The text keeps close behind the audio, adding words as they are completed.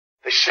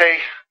They say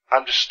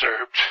I'm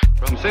disturbed.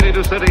 From city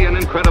to city, an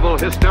incredible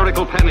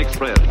hysterical panic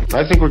spread.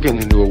 I think we're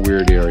getting into a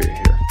weird area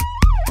here.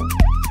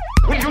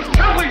 Will you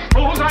tell these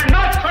fools I'm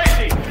not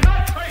crazy?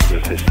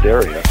 This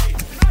hysteria.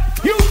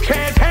 You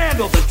can't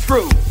handle the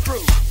truth.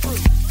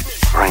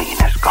 Brain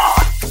is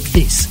gone.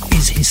 This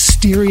is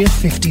Hysteria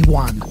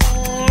 51.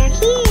 They're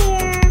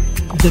here.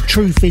 The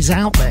truth is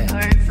out there.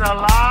 It's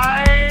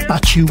alive.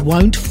 But you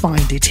won't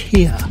find it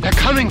here. They're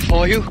coming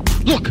for you.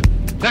 Look,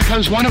 there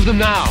comes one of them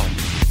now.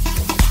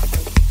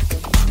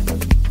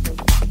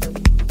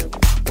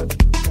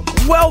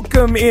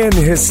 Welcome in,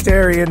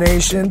 Hysteria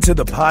Nation, to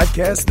the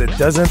podcast that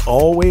doesn't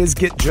always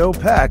get Joe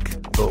Peck,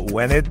 but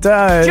when it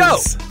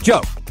does...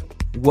 Joe,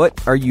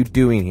 what are you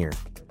doing here?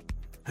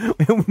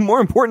 More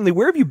importantly,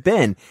 where have you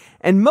been?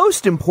 And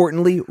most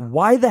importantly,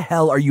 why the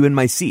hell are you in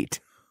my seat?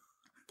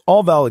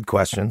 All valid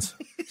questions.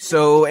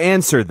 So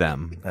answer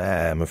them.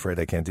 I'm afraid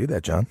I can't do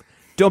that, John.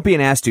 Don't be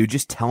an ass, dude.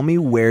 Just tell me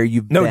where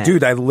you've been. No,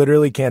 dude, I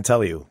literally can't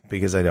tell you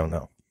because I don't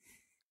know.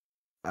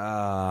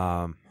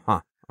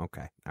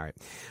 Okay. All right.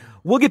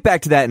 We'll get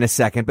back to that in a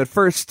second, but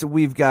first,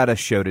 we've got a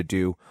show to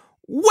do.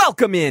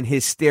 Welcome in,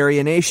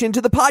 Hysteria Nation,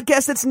 to the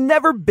podcast that's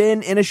never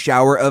been in a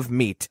shower of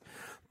meat.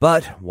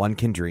 But one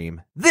can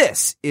dream.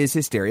 This is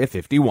Hysteria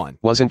 51.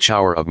 Wasn't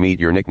shower of meat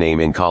your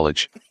nickname in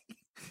college?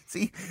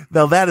 See,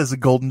 now that is a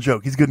golden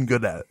joke. He's good and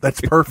good at it. That's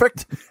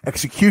perfect.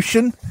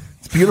 Execution.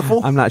 It's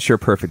beautiful. I'm not sure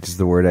perfect is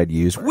the word I'd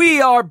use.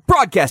 We are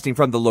broadcasting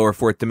from the lower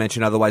fourth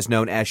dimension, otherwise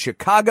known as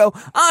Chicago.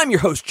 I'm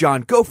your host,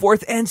 John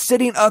Goforth, and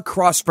sitting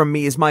across from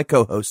me is my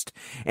co-host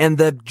and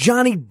the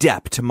Johnny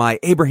Depp to my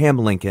Abraham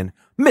Lincoln,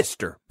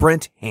 Mr.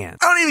 Brent Hand.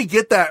 I don't even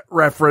get that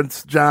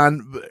reference,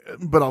 John,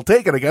 but I'll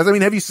take it, I guess. I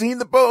mean, have you seen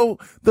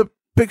the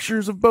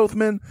pictures of both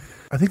men?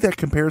 I think that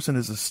comparison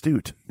is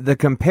astute. The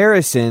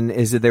comparison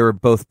is that they were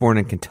both born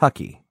in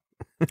Kentucky.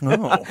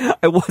 Oh.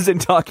 I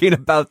wasn't talking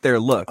about their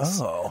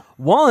looks. Oh.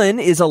 One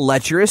is a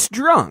lecherous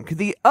drunk.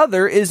 The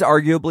other is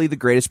arguably the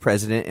greatest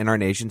president in our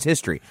nation's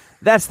history.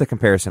 That's the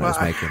comparison I was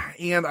making.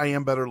 And I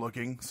am better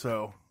looking,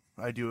 so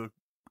I do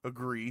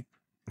agree.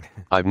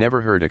 I've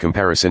never heard a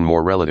comparison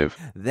more relative.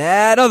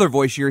 That other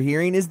voice you're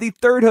hearing is the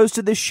third host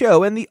of this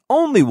show and the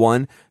only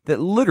one that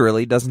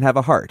literally doesn't have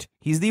a heart.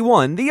 He's the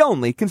one, the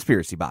only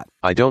conspiracy bot.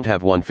 I don't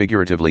have one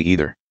figuratively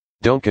either.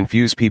 Don't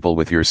confuse people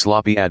with your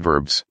sloppy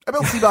adverbs. I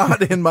built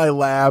C-Bot in my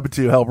lab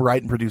to help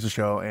write and produce a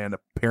show, and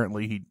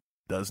apparently he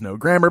does know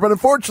grammar, but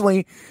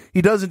unfortunately,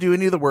 he doesn't do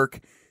any of the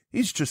work.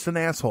 He's just an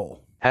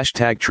asshole.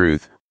 Hashtag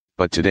truth.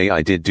 But today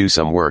I did do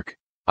some work.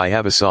 I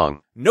have a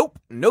song. Nope,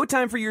 no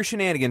time for your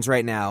shenanigans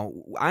right now.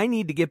 I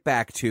need to get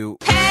back to...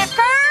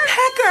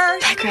 Pecker.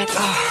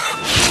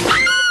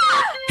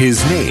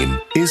 His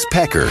name is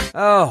Pecker.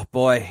 Oh,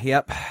 boy,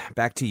 yep,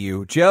 back to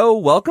you. Joe,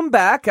 welcome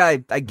back, I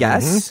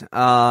guess.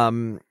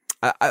 Mm-hmm.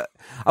 I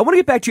want to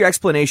get back to your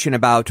explanation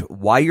about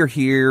why you're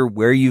here,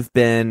 where you've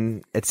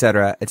been,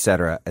 etc.,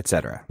 etc.,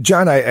 etc.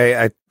 John,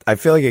 I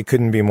feel like it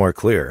couldn't be more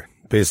clear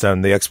based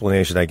on the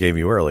explanation I gave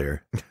you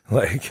earlier.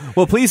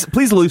 Well, please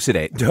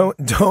elucidate.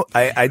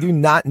 I do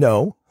not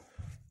know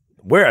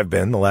where I've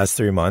been the last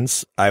 3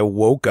 months. I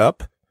woke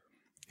up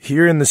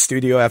here in the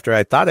studio after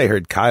I thought I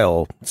heard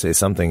Kyle say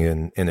something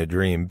in a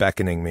dream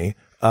beckoning me.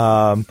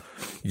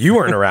 You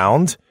weren't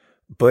around,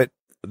 but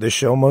the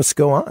show must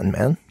go on,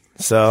 man.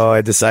 So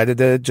I decided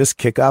to just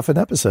kick off an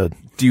episode.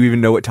 Do you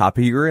even know what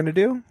topic you were going to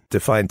do?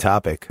 Define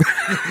topic.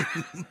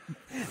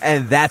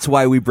 And that's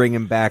why we bring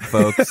him back,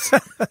 folks.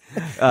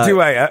 Do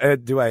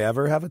I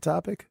ever have a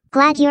topic?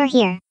 Glad you're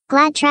here.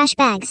 Glad trash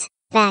bags.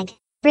 Bag.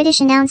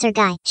 British announcer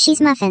guy.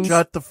 She's muffins.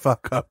 Shut the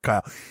fuck up,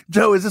 Kyle.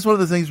 Joe, is this one of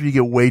those things where you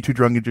get way too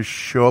drunk and just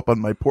show up on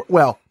my porch?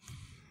 Well,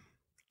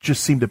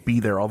 just seem to be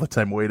there all the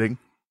time waiting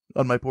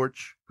on my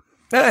porch.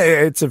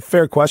 It's a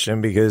fair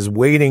question because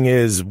waiting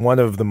is one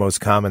of the most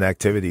common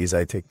activities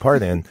I take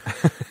part in.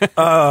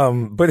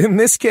 But in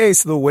this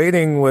case, the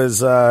waiting was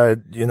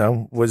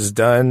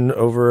done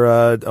over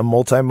a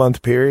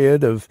multi-month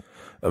period of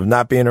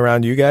not being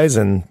around you guys.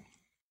 And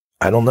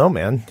I don't know,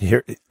 man,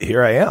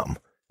 here I am.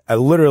 I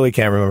literally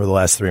can't remember the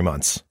last 3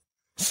 months.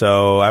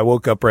 So I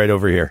woke up right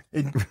over here.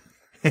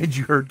 And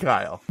you heard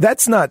Kyle.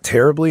 That's not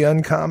terribly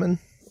uncommon.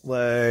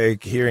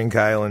 Like hearing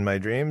Kyle in my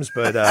dreams,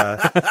 but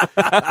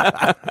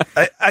I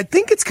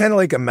think it's kind of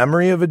like a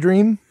memory of a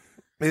dream.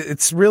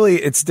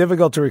 It's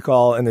difficult to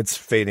recall and it's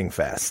fading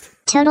fast.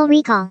 Total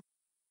Recall.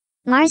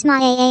 Mars ma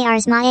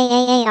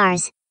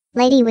AARs.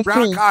 Lady with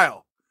Brown three.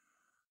 Kyle.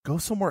 Go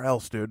somewhere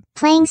else, dude.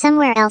 Playing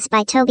Somewhere Else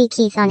by Toby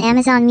Keith on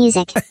Amazon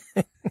Music.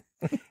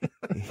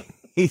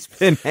 He's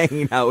been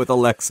hanging out with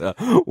Alexa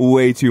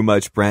way too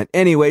much, Brent.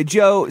 Anyway,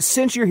 Joe,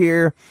 since you're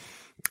here,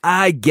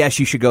 I guess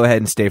you should go ahead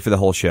and stay for the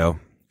whole show.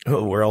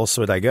 Oh, where else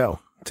would I go?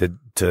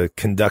 To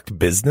conduct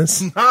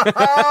business?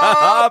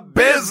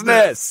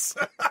 Business!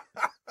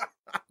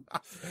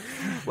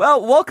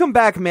 Well, welcome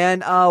back,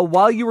 man.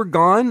 While you were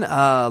gone,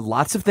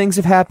 lots of things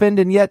have happened,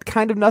 and yet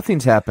kind of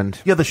nothing's happened.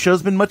 Yeah, the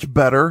show's been much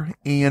better,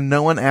 and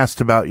no one asked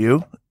about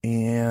you.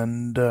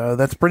 and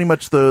that's pretty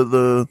much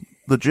the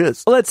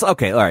gist. All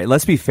right,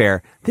 let's be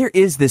fair. There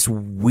is this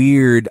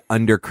weird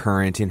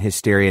undercurrent in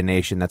Hysteria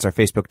Nation. That's our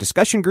Facebook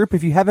discussion group.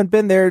 If you haven't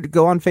been there,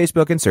 go on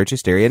Facebook and search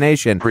Hysteria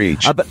Nation.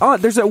 Preach.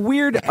 But there's a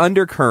weird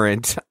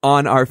undercurrent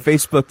on our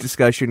Facebook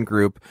discussion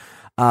group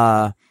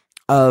of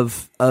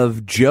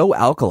Joe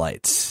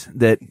Alkalites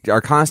that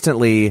are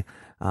constantly...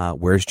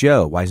 where's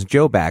Joe? Why isn't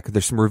Joe back?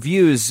 There's some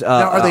reviews.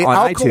 Now, are they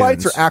on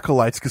alkalites iTunes. or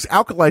acolytes? Because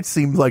alkalites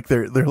seem like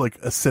they're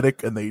like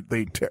acidic and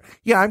they tear.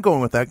 Yeah, I'm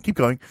going with that. Keep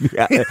going.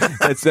 Yeah,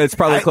 that's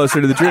probably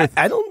closer to the truth.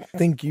 I don't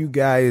think you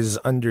guys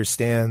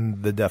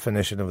understand the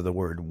definition of the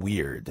word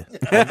weird.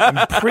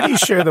 I'm pretty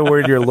sure the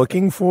word you're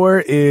looking for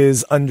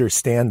is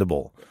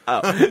understandable.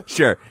 Oh,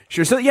 sure.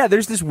 So yeah,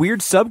 there's this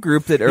weird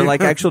subgroup that are like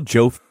actual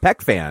Joe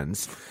Peck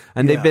fans,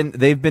 and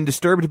they've been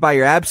disturbed by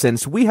your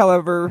absence. We,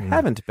 however,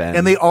 haven't been,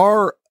 And they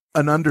are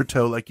an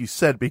undertow, like you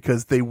said,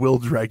 because they will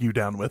drag you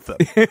down with them.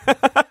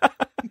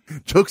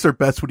 Jokes are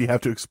best when you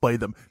have to explain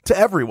them to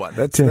everyone.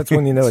 That's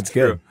when you know it's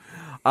good.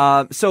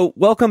 So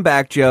welcome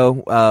back,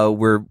 Joe.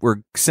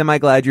 We're semi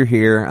glad you're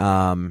here.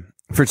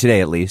 For today,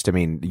 at least. I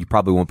mean, you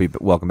probably won't be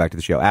welcome back to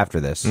the show after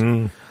this.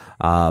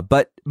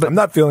 But I'm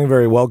not feeling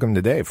very welcome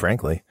today,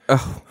 frankly.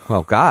 Oh,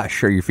 well,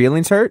 gosh, are your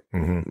feelings hurt?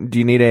 Mm-hmm. Do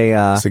you need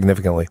a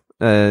significantly?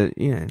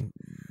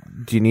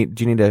 Do you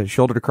need a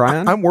shoulder to cry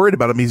on? I'm worried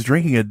about him. He's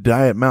drinking a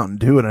Diet Mountain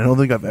Dew, and I don't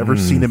think I've ever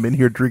seen him in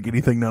here drink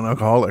anything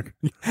non-alcoholic.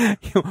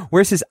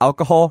 Where's his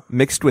alcohol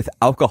mixed with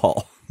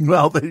alcohol?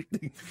 Well,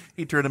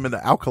 he turned him into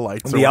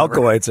alkalites. The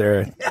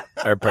alkalites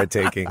are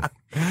partaking.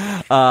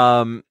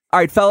 All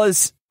right,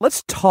 fellas,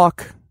 let's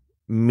talk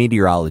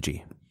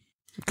meteorology.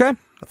 Okay.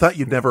 I thought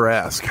you'd never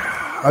ask.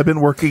 I've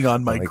been working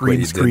on my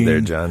green screen.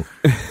 There, John.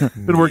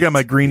 Been working on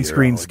my green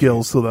screen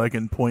skills so that I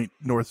can point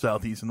north,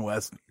 south, east, and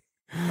west.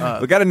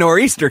 We got a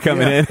nor'easter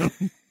coming in. All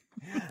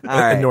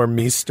right. A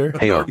nor'easter.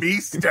 Hey,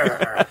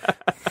 Nor'easter.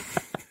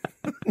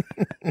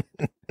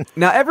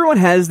 Now, everyone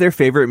has their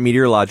favorite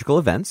meteorological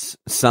events.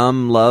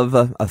 Some love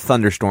a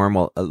thunderstorm.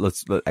 Well,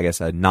 I guess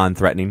a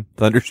non-threatening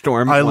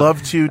thunderstorm. I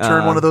love to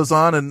turn one of those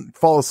on and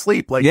fall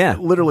asleep. Like,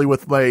 literally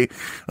with my,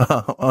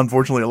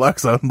 unfortunately,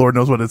 Alexa. Lord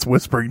knows what it's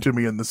whispering to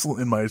me in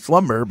my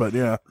slumber, but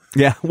yeah.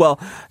 Yeah, well,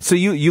 so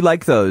you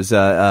like those.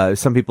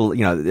 Some people,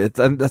 a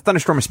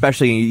thunderstorm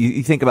especially,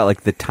 you think about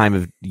like the time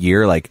of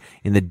year, like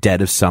in the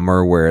dead of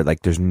summer where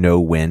like there's no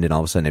wind and all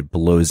of a sudden it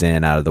blows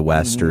in out of the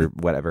west or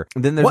whatever.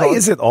 And then Why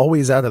is it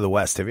always out of the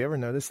west? Have you ever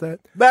noticed that?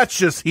 That's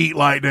just heat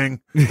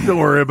lightning. Don't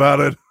worry about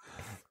it.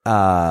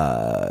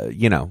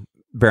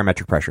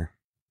 Barometric pressure.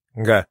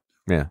 Okay.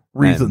 Yeah.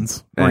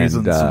 Reasons. Sorry,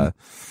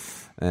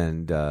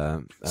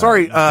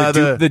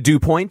 the dew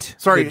point.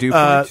 Sorry, the dew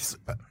point.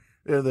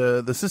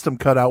 The system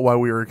cut out while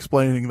we were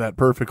explaining that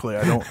perfectly.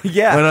 I don't.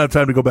 Yeah. I don't have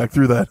time to go back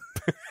through that.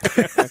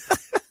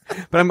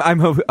 But I'm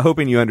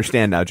hoping you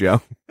understand now,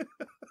 Joe.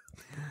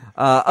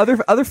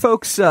 Other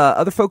folks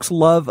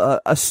love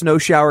a snow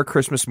shower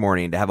Christmas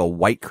morning, to have a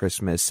white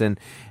Christmas, and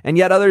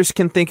yet others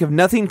can think of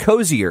nothing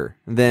cozier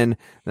than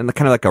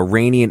kind of like a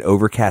rainy and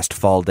overcast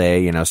fall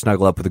day.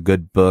 Snuggle up with a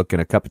good book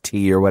and a cup of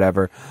tea or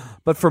whatever.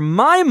 But for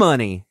my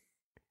money,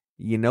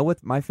 you know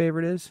what my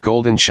favorite is?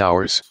 Golden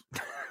showers.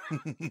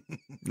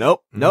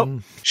 Nope.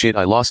 Shit,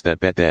 I lost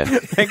that bet then.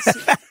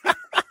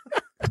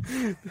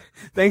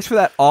 Thanks for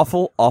that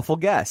awful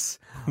guess.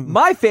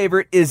 My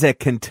favorite is a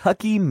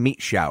Kentucky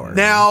meat shower.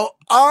 Now,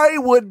 I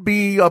would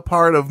be a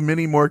part of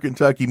many more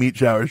Kentucky meat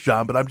showers,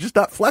 John, but I'm just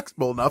not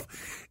flexible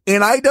enough,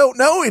 and I don't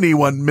know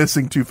anyone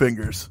missing two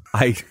fingers.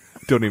 I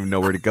don't even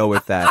know where to go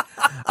with that.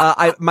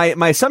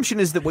 My assumption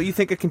is that what you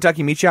think a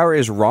Kentucky meat shower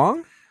is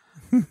wrong,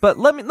 but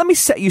let me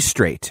set you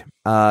straight.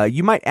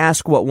 You might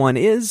ask what one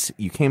is.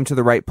 You came to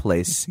the right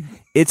place.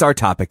 It's our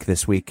topic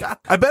this week.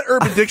 I bet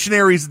Urban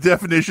Dictionary's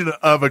definition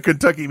of a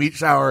Kentucky meat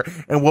shower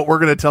and what we're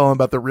going to tell them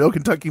about the real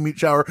Kentucky meat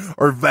shower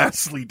are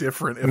vastly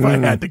different, if I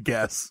had to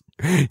guess.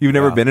 You've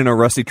never been in a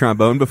rusty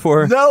trombone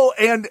before? No,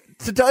 and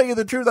to tell you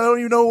the truth, I don't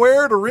even know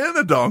where to rent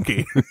a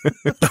donkey.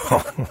 Okay.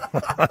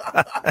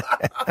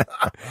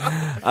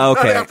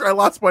 Not after I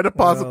lost my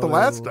deposit the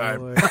last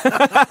time.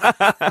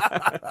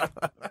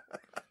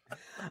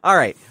 All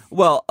right.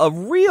 Well, a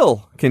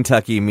real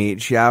Kentucky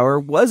meat shower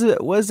was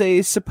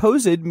a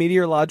supposed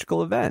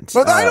meteorological event.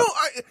 But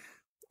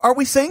are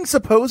we saying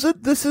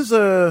supposed? This is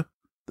a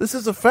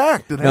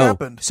fact. It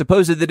happened.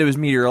 Supposed that it was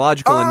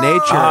meteorological in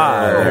nature.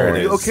 There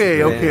it is.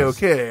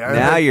 Okay.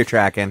 Now you're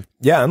tracking.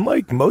 Yeah,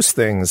 unlike most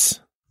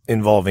things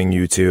involving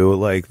you two,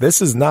 like this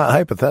is not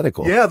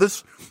hypothetical. Yeah,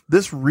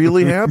 this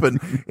really happened,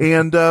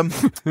 and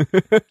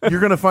you're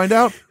going to find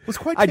out. It was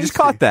quite tasty. I just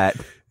caught that.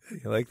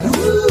 You like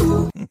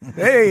that?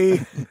 Hey.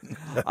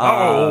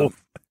 All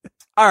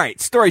right,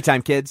 story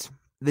time, kids.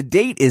 The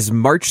date is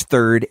March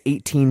 3rd,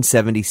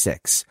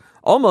 1876.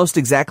 almost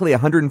exactly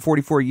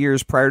 144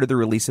 years prior to the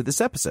release of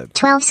this episode.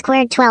 12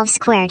 squared, 12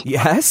 squared.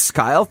 Yes,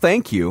 Kyle,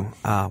 thank you.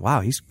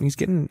 Wow, he's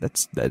getting,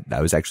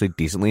 that was actually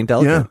decently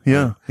intelligent.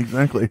 Yeah,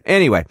 exactly.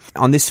 Anyway,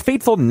 on this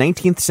fateful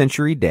 19th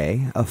century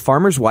day, a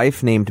farmer's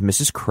wife named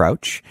Mrs.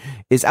 Crouch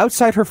is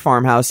outside her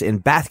farmhouse in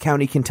Bath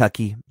County,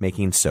 Kentucky,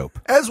 making soap.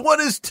 As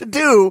one is to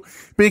do,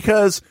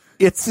 because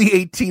it's the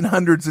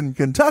 1800s in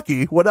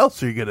Kentucky. What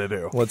else are you going to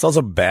do? Well, it's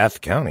also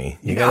Bath County.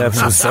 You gotta have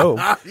some soap.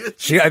 I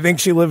think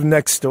she lived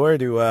next door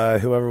to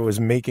whoever was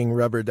making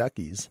rubber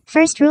duckies.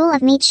 First rule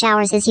of meat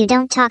showers is you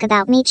don't talk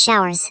about meat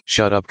showers.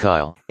 Shut up,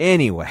 Kyle.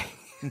 Anyway.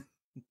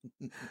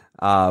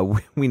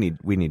 We need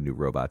new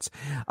robots.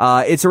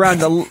 It's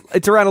around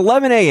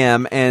 11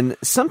 a.m. and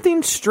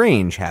something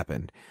strange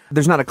happened.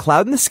 There's not a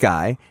cloud in the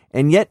sky,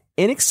 and yet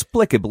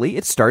inexplicably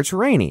it starts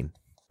raining.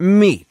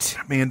 Meat.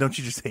 Man, don't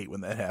you just hate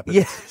when that happens?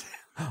 Yeah.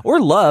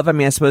 Or love,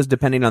 I suppose,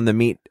 depending on the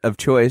meat of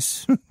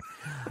choice.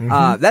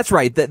 That's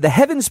right. The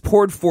heavens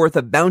poured forth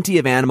a bounty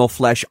of animal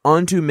flesh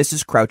onto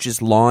Mrs.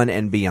 Crouch's lawn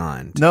and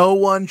beyond. No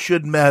one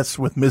should mess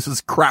with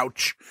Mrs.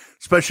 Crouch,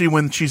 especially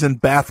when she's in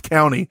Bath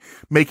County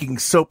making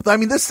soap.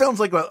 This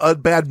sounds like a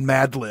bad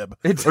Mad Lib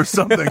or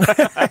something.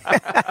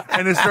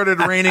 And it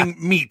started raining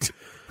meat.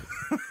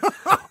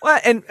 Well,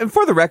 and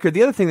for the record,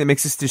 the other thing that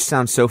makes this just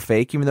sound so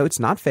fake, even though it's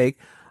not fake,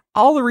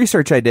 all the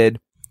research I did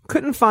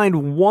couldn't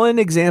find one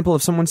example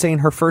of someone saying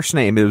her first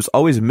name. It was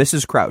always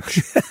Mrs. Crouch.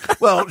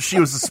 Well, she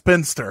was a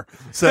spinster,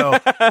 so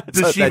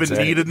does she even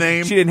need a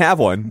name? She didn't have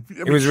one.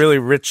 It was really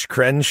Rich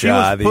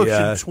Crenshaw. She was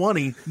pushing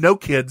 20, no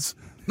kids,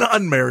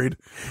 unmarried.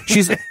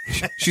 She's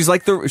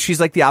like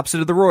the opposite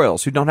of the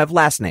royals who don't have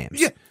last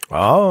names. Yeah.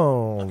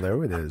 Oh,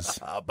 there it is.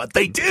 But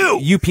they do.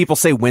 You people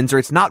say Windsor.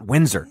 It's not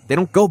Windsor. They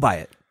don't go by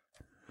it.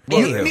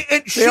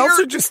 They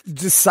also just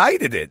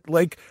decided it.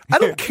 Like, I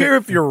don't care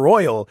if you're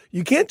royal.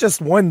 You can't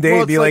just one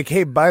day be like,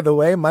 hey, by the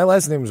way, my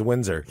last name's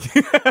Windsor.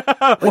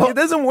 It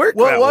doesn't work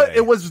that way.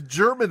 It was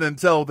German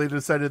until they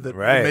decided that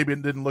maybe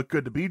it didn't look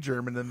good to be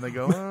German, and they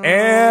go,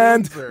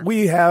 and Windsor.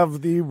 We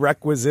have the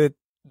requisite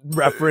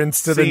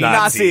reference to the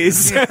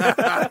Nazis.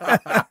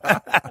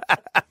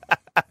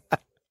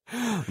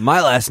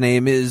 My last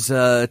name is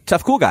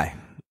Tough Cool Guy.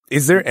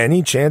 Is there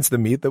any chance the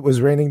meat that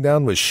was raining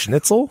down was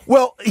schnitzel?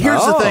 Well,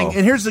 here's the thing,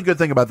 and here's the good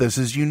thing about this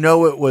is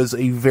it was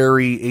a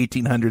very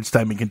 1800s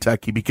time in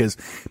Kentucky because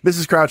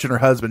Mrs. Crouch and her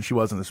husband, she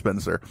wasn't a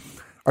spinster,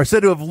 are said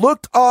to have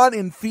looked on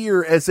in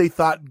fear as they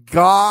thought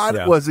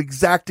God was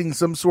exacting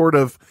some sort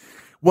of,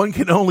 one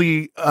can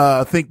only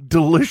think,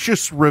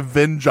 delicious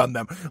revenge on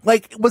them.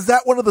 Like, was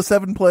that one of the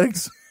 7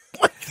 plagues?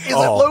 Like, is it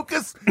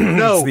locust?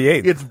 No, it's the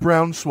 8th. It's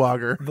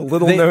Braunschweiger. The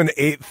little-known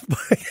 8th.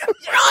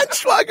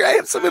 Braunschweiger, I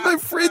have some in my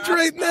fridge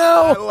right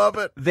now. I love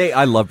it.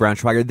 I love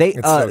Braunschweiger.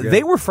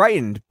 They were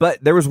frightened,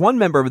 but there was one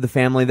member of the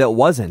family that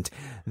wasn't.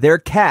 Their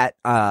cat,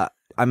 I'm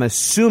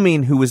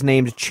assuming, who was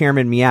named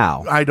Chairman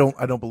Meow. I don't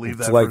believe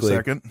that for a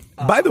second.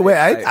 By the way,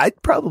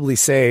 I'd probably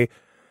say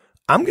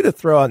I'm going to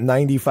throw out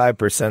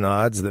 95%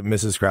 odds that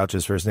Mrs.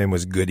 Crouch's first name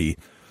was Goody.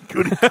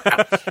 Goody.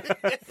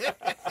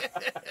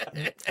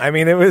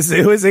 It was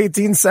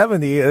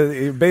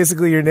 1870.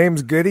 Basically, your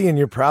name's Goody, and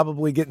you're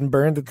probably getting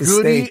burned at the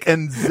stake. Goody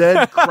and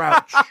Zed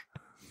Crouch.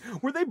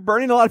 Were they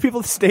burning a lot of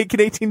people at the stake in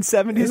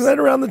 1870s? Isn't that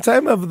around the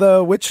time of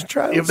the witch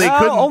trials? If they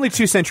couldn't, only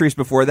 2 centuries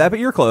before that, but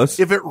you're close.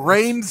 If it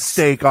rains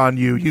steak on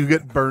you, you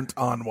get burnt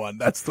on one.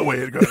 That's the way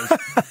it goes.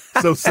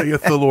 So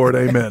saith the Lord,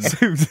 amen.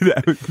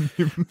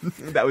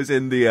 That was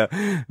in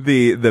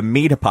the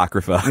meat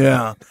apocrypha.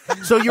 Yeah.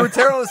 So you were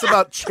telling us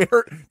about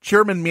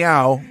Chairman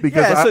Meow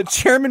because so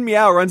Chairman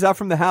Meow runs out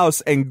from the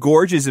house and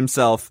gorges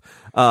himself.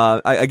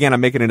 Again,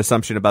 I'm making an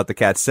assumption about the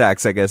cat's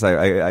sex. I guess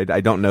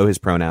I don't know his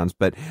pronouns,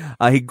 but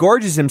he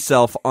gorges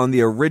himself on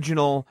the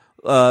original.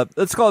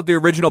 Let's call it the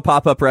original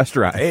pop-up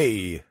restaurant.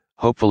 Hey.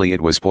 Hopefully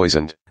it was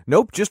poisoned.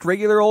 Nope, just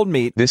regular old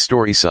meat. This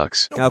story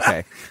sucks.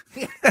 Okay.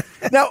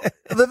 Now,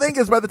 the thing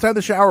is, by the time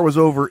the shower was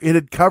over, it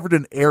had covered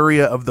an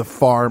area of the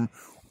farm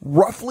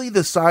roughly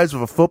the size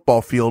of a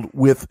football field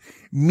with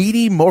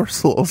meaty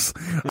morsels.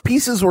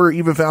 Pieces were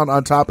even found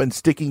on top and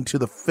sticking to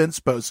the fence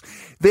posts.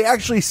 They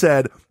actually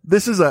said,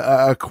 this is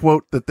a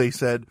quote that they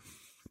said,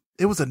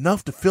 it was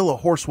enough to fill a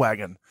horse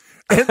wagon.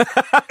 And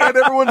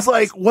everyone's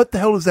like, what the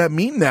hell does that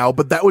mean now?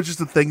 But that was just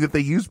a thing that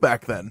they used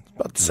back then.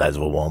 About the size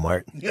of a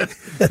Walmart.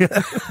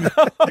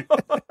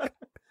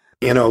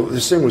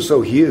 This thing was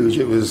so huge.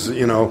 It was,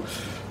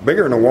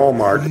 bigger than a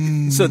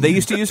Walmart. So they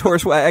used to use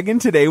horse wagon.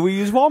 Today we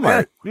use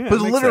Walmart. Yeah, but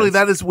literally sense.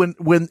 That is when,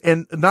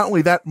 and not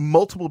only that,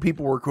 multiple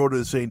people were quoted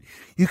as saying,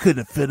 you couldn't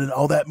have fitted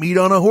all that meat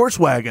on a horse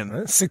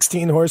wagon.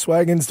 16 horse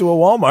wagons to a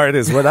Walmart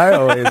is what I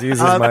always use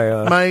as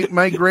my...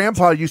 My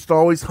grandpa used to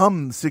always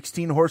hum the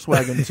 16 horse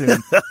wagon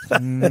tune.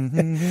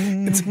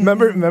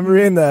 Remember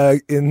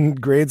in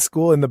grade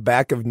school, in the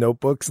back of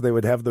notebooks, they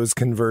would have those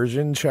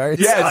conversion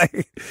charts? Yes.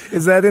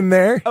 Is that in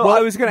there? Oh,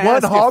 I was going to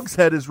ask. One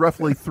hogshead is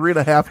roughly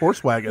 3.5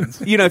 horse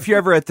wagons. If you're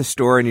ever at the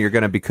store and you're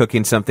going to be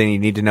cooking something, you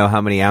need to know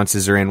how many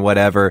ounces are in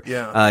whatever.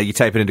 Yeah. You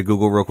type it into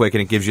Google real quick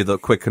and it gives you the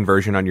quick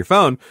conversion on your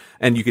phone,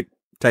 and you could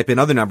type in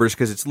other numbers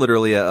because it's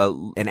literally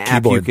an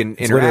app Keyboard. you can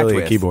It's interact literally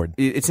with. a keyboard.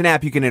 It's an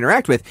app you can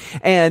interact with,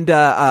 and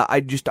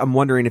I'm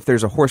wondering if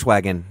there's a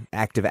Horsewagon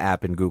active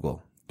app in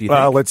Google. Do you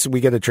think?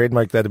 We got to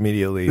trademark that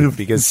immediately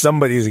because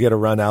somebody's got to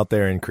run out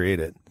there and create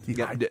it.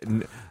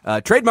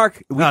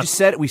 Trademark. We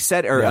said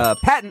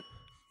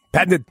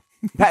patented.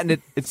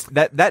 Patented. It's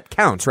that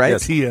counts, right?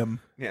 Yes. TM.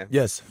 Yeah.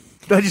 Yes.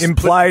 I just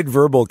Implied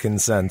verbal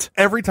consent.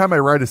 Every time I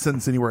write a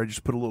sentence anywhere, I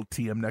just put a little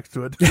TM next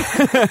to it.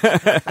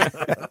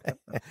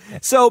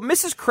 So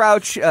Mrs.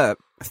 Crouch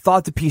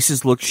thought the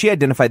pieces looked, she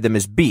identified them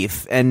as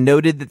beef and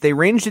noted that they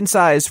ranged in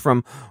size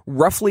from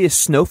roughly a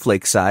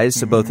snowflake size,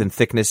 so both in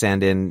thickness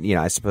and in,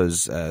 I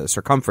suppose,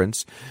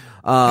 circumference.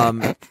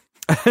 I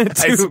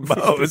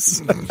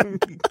suppose.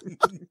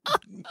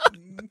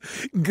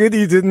 Good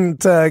you didn't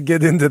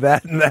get into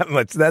that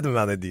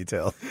amount of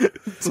detail.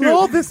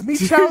 Oh, this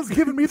meat chow's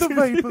giving me the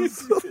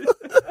vapors.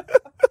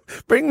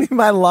 Bring me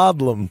my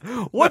laudanum.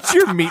 What's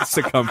your meat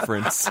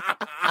circumference?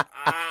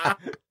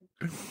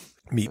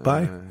 Meat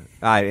pie?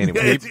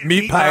 Anyway.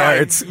 Meat pie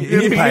arts.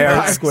 Meat pie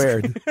arts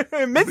squared.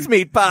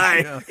 Mincemeat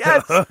pie.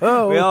 Yes.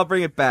 We all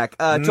bring it back.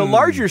 To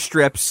larger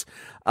strips,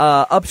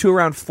 up to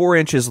around 4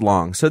 inches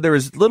long. So there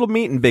was little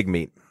meat and big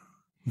meat.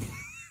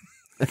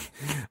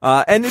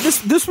 And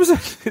this was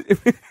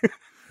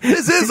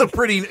This is a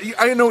pretty,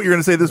 I know what you're going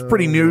to say. This is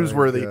pretty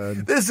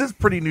newsworthy. This is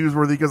pretty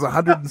newsworthy because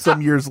 100 and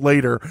some years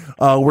later,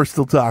 we're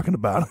still talking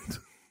about it.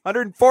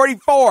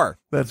 144.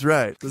 That's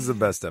right. This is the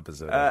best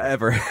episode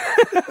ever.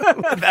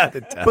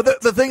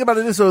 But the thing about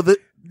it is, though, that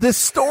this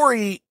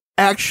story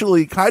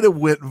actually kind of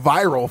went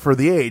viral for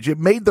the age. It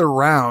made the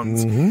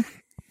rounds. Mm-hmm.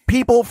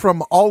 People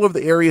from all over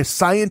the area,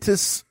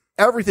 scientists,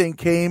 everything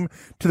came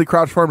to the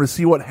Crouch Farm to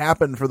see what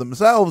happened for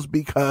themselves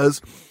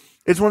because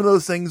it's one of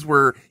those things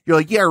where you're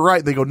like, yeah,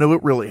 right. They go, no,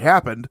 it really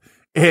happened.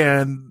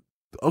 And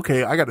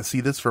okay, I got to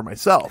see this for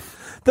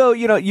myself. Though,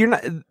 you're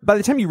not, by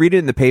the time you read it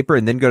in the paper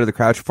and then go to the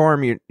Crouch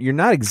Farm, you're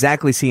not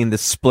exactly seeing the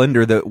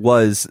splendor that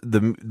was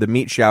the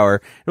meat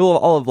shower.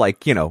 All of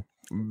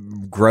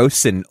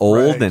gross and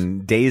old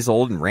and days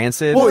old and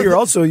rancid. Well,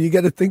 you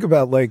got to think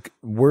about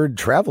word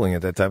traveling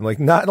at that time.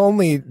 Not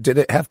only did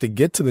it have to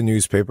get to the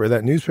newspaper,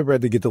 that newspaper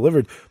had to get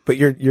delivered, but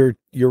you're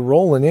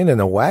rolling in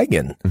a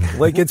wagon.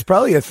 It's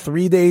probably a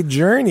 3-day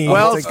journey.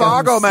 Well,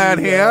 Fargo man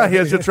here.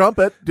 Here's your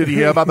trumpet. Did you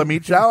hear about the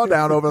meat shower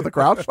down over at the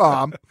Crouch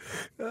Farm?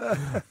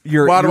 Why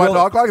do I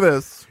talk like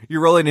this?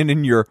 You're rolling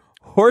in your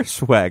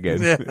horse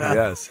wagon. Yeah.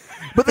 Yes.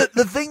 But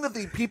the thing that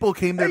the people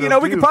came there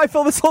we could probably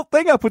fill this whole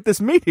thing up with this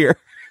meat here.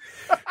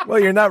 Well,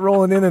 you're not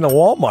rolling in a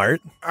Walmart.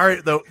 All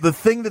right, though, the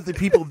thing that the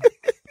people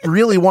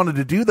really wanted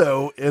to do,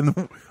 though,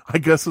 and I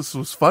guess this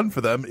was fun for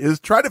them, is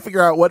try to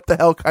figure out what the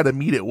hell kind of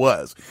meat it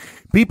was.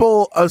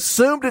 People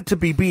assumed it to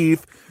be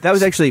beef. That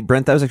was actually,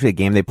 Brent, a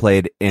game they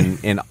played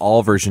in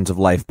all versions of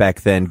life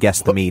back then.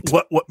 Guess the meat.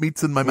 What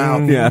meat's in my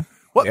mouth? Yeah.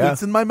 What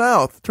meat's in my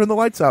mouth? Turn the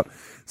lights out.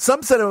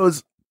 Some said it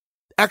was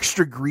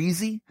extra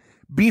greasy.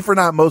 Beef or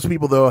not, most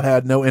people, though,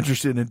 had no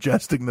interest in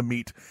ingesting the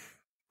meat.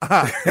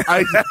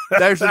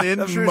 There's an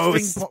interesting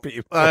Most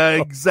people.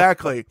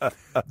 Exactly.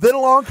 Then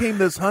along came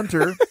this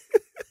hunter.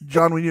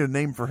 John, we need a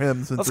name for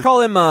him. Let's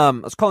call him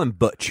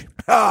Butch.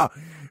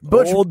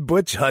 Butch. Old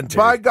Butch Hunter.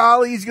 By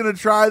golly, he's going to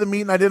try the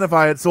meat and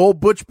identify it. So old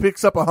Butch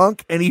picks up a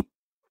hunk and he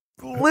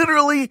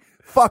literally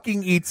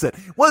fucking eats it.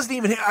 Wasn't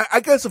even, I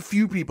guess a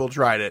few people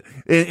tried it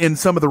in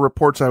some of the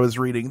reports I was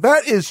reading.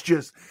 That is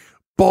just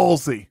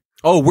ballsy.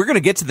 Oh, we're going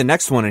to get to the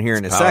next one in here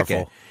in a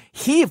second.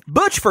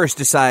 Butch first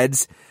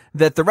decides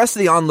that the rest of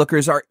the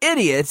onlookers are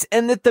idiots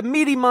and that the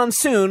meaty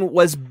monsoon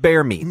was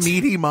bear meat.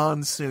 Meaty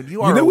monsoon.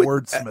 You are a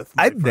wordsmith.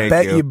 I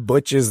bet you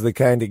Butch is the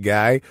kind of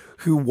guy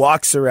who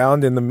walks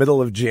around in the middle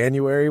of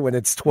January when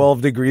it's 12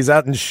 degrees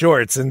out in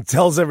shorts and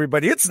tells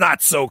everybody it's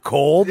not so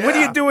cold. Yeah. What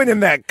are you doing in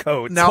that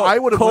coat? Now, I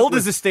would have cold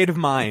is a state of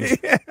mind.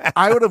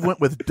 I would have went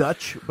with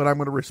Dutch, but I'm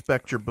going to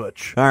respect your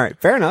Butch. All right,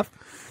 fair enough.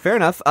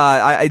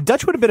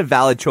 Dutch would have been a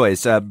valid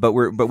choice, but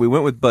we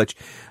went with Butch,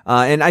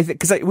 and I think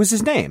because it was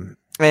his name.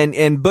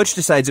 And Butch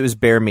decides it was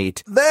bear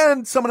meat.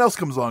 Then someone else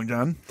comes along,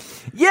 John.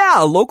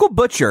 Yeah, a local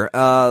butcher.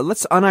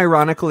 Let's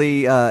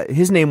unironically,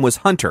 his name was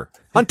Hunter.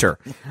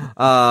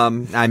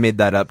 I made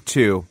that up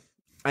too.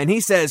 And he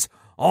says,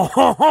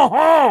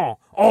 au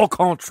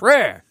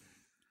contraire.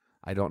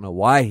 I don't know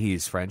why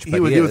he's French,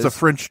 but he was a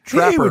French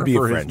trapper. He would be a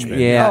Frenchman.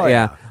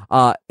 Yeah.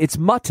 It's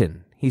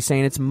mutton. He's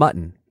saying it's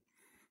mutton.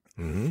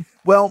 Mm-hmm.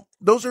 Well,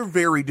 those are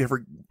very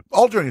different.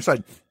 All joking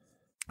aside,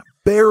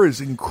 bear is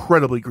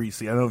incredibly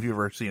greasy. I don't know if you've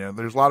ever seen it.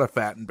 There's a lot of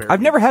fat in bear.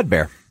 I've never had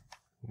bear.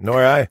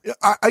 Nor I.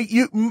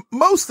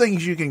 Most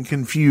things you can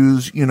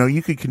confuse.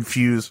 You could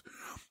confuse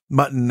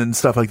mutton and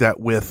stuff like that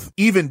with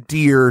even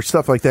deer,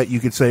 stuff like that. You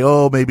could say,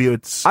 oh, maybe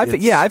it's.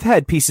 I've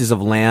had pieces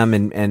of lamb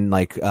and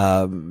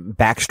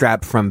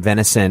backstrap from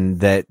venison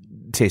that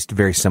taste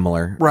very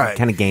similar. Right.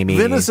 Kind of gamey.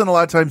 Venison a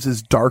lot of times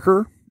is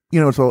darker.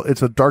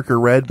 It's a darker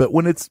red, but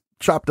when it's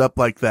chopped up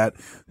like that,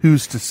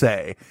 who's to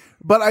say?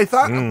 But I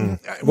thought,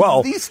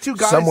 these two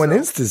guys. Someone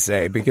is to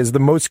say, because the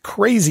most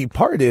crazy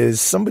part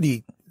is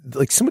somebody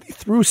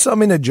threw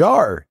some in a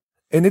jar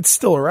And it's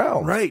still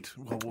around. Right.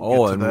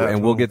 Well,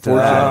 we'll get to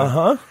that.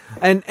 Uh-huh.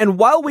 And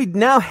while we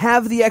now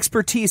have the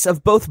expertise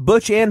of both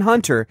Butch and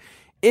Hunter,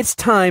 it's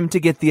time to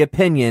get the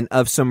opinion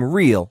of some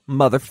real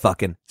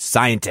motherfucking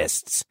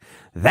scientists.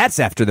 That's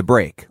after the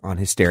break on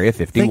Hysteria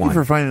 51. Thank you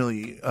for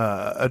finally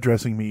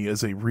addressing me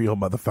as a real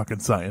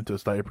motherfucking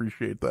scientist. I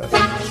appreciate that.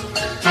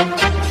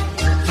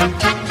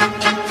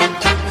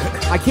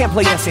 I can't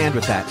play yes and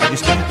with that. I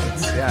just can't.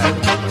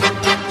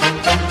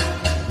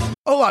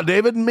 Hola,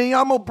 David. Me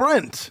llamo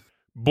Brent.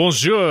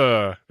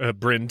 Bonjour,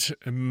 Brent.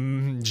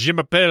 Je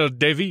m'appelle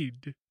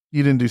David.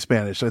 You didn't do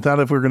Spanish. I thought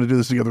if we were going to do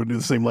this together, we'd do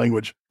the same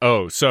language.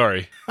 Oh,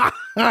 sorry.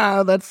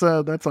 That's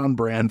on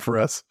brand for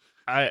us.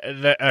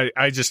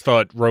 I just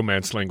thought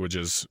romance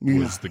languages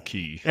was the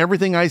key.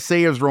 Everything I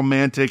say is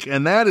romantic,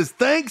 and that is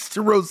thanks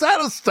to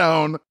Rosetta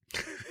Stone.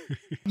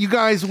 You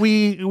guys,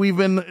 we've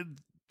been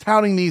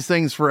touting these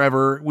things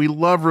forever. We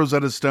love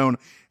Rosetta Stone,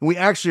 and we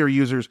actually are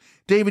users.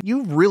 David,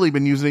 you've really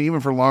been using it even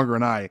for longer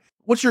than I.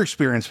 What's your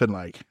experience been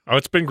like? Oh,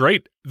 it's been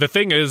great. The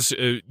thing is,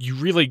 you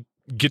really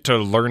get to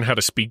learn how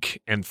to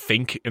speak and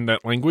think in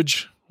that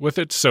language with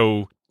it.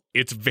 So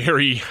it's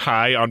very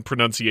high on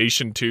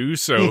pronunciation too.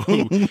 So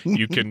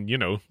you can,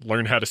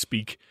 learn how to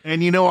speak.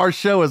 And our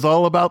show is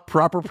all about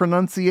proper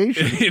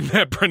pronunciation. In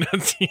that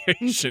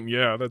pronunciation.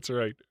 Yeah, that's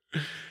right.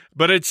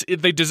 But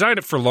they design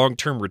it for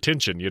long-term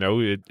retention,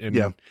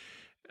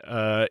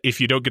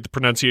 if you don't get the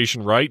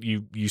pronunciation right,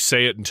 you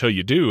say it until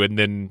you do, and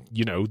then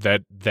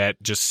that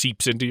just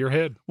seeps into your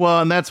head.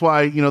 Well, and that's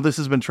why this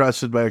has been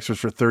trusted by experts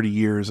for 30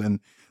 years, and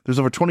there's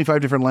over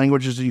 25 different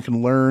languages that you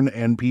can learn,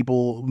 and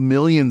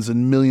millions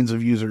and millions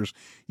of users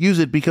use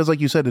it because, like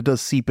you said, it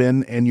does seep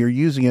in, and you're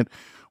using it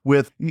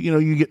with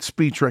you get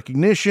speech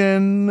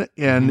recognition,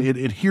 and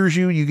it hears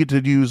you. You get to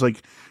use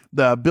like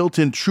the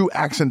built-in true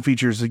accent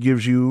features that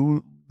gives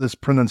you this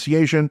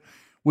pronunciation,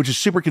 which is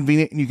super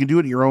convenient, and you can do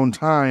it at your own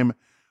time.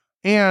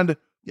 And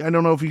I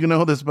don't know if you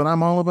know this, but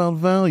I'm all about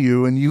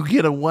value, and you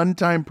get a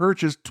one-time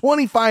purchase,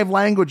 25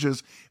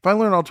 languages. If I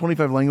learned all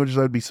 25 languages,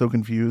 I'd be so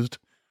confused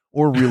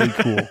or really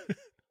cool. I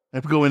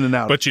have to go in and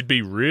out. But you'd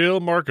be real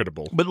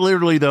marketable. But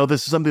literally, though,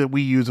 this is something that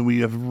we use,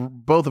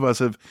 and both of us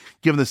have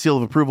given the seal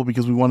of approval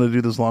because we want to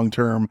do this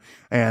long-term,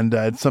 and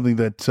it's something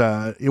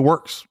that it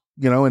works.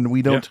 And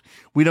we don't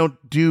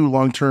do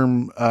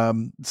long-term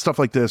stuff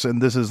like this.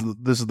 And this is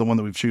the one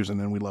that we've chosen,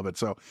 and we love it.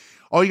 So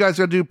all you guys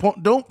got to do,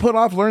 don't put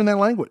off learning that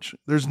language.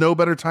 There's no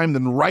better time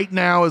than right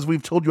now, as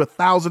we've told you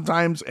 1,000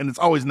 times, and it's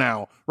always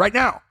now. Right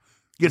now.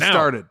 Get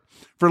started.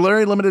 For a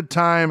very limited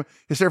time,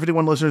 Hysteria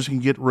 51 listeners can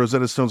get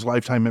Rosetta Stone's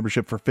lifetime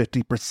membership for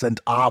 50%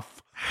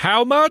 off.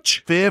 How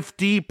much?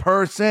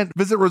 50%.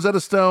 Visit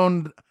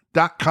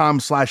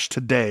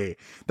rosettastone.com/today.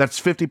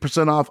 That's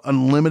 50% off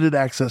unlimited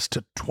access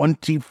to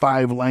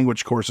 25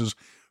 language courses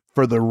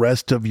for the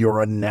rest of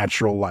your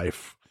unnatural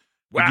life.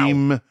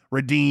 Wow.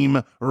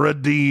 Redeem.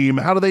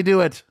 How do they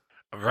do it?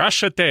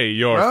 Rashate,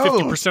 you're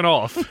 50%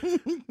 off.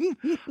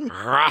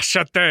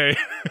 Rashate.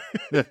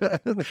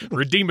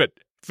 Redeem it.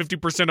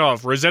 50%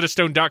 off.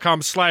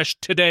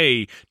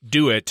 rosettastone.com/today.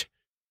 Do it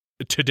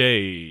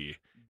today.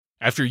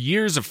 After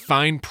years of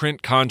fine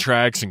print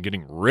contracts and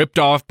getting ripped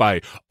off by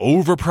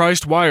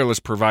overpriced wireless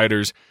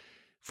providers,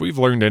 if we've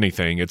learned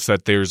anything, it's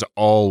that there's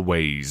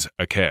always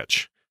a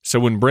catch. So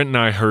when Brent and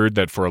I heard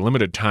that for a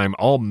limited time,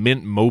 all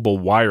Mint Mobile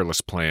wireless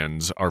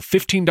plans are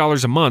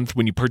 $15 a month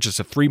when you purchase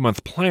a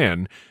 3-month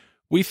plan,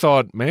 we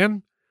thought,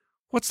 man,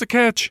 what's the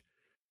catch?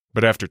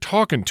 But after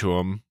talking to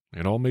them,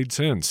 it all made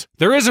sense.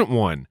 There isn't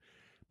one.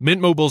 Mint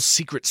Mobile's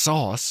secret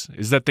sauce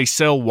is that they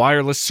sell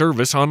wireless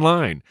service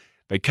online.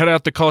 They cut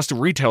out the cost of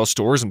retail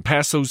stores and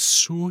pass those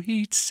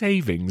sweet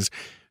savings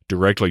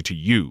directly to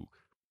you.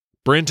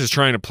 Brent is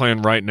trying a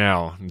plan right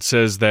now and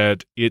says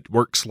that it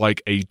works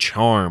like a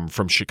charm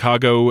from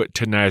Chicago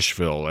to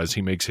Nashville as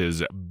he makes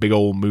his big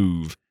ol'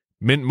 move.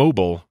 Mint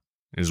Mobile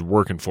is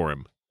working for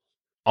him.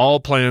 All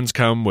plans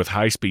come with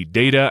high-speed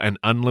data and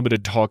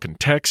unlimited talk and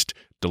text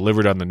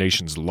delivered on the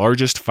nation's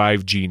largest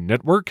 5G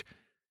network.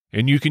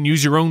 And you can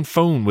use your own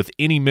phone with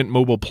any Mint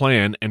Mobile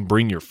plan and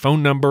bring your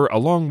phone number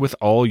along with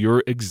all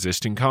your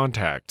existing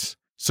contacts.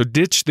 So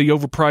ditch the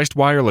overpriced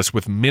wireless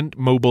with Mint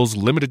Mobile's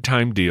limited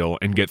time deal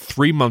and get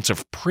 3 months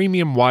of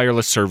premium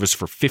wireless service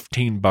for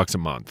 $15 a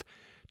month.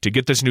 To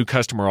get this new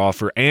customer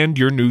offer and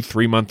your new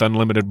 3-month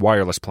unlimited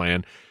wireless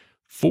plan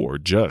for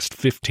just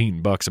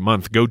 $15 a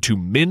month, go to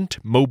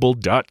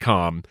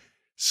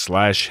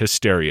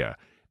mintmobile.com/hysteria.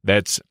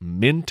 That's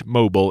Mint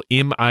Mobile,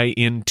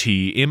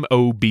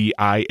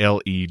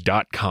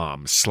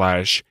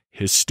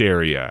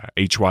 MintMobile.com/hysteria,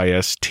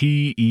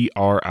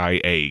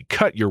 HYSTERIA.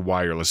 Cut your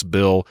wireless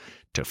bill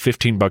to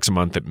 $15 a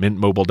month at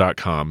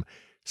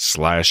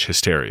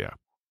mintmobile.com/hysteria.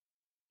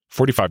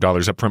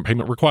 $45 upfront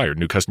payment required.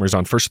 New customers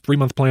on first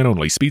 3-month plan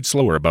only. Speed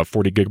slower above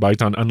 40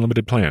 gigabytes on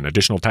unlimited plan.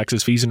 Additional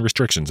taxes, fees, and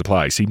restrictions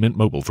apply. See Mint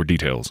Mobile for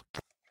details.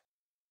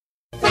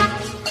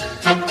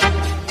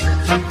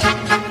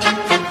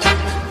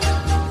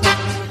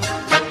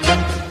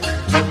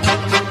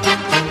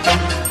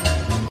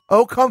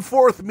 Oh, come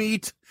forth,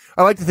 meat.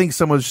 I like to think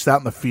someone was just out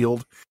in the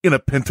field in a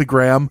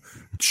pentagram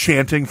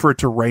chanting for it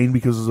to rain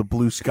because it was a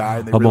blue sky.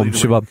 And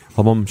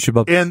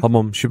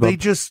they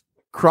just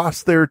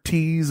crossed their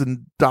T's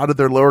and dotted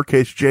their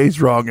lowercase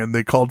J's wrong, and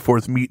they called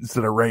forth meat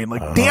instead of rain.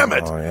 Like, damn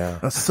it. Yeah.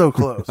 That's so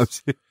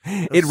close.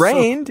 It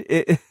rained.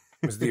 It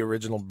was the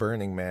original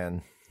Burning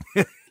Man.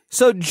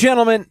 So,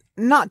 gentlemen,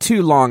 not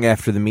too long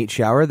after the meat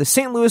shower, the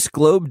St. Louis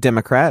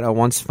Globe-Democrat, a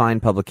once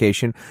fine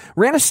publication,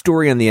 ran a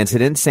story on the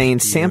incident saying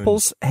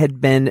samples had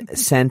been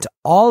sent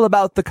all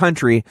about the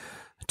country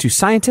to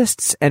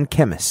scientists and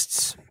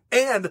chemists.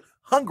 And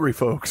hungry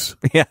folks.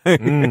 Yeah.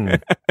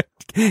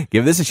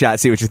 Give this a shot,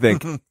 see what you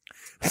think.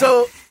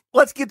 So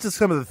let's get to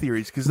some of the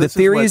theories. Because the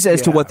theories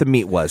as to what the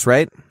meat was,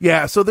 right?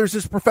 Yeah, so there's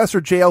this Professor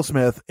J.L.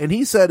 Smith, and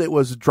he said it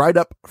was dried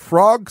up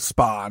frog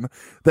spawn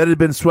that had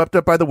been swept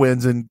up by the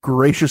winds and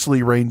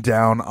graciously rained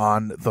down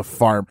on the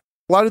farm.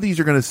 A lot of these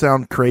are going to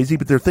sound crazy,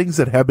 but they're things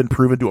that have been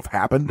proven to have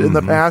happened in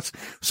the past.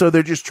 So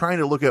they're just trying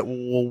to look at,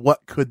 well,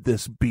 what could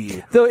this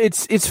be? Though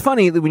it's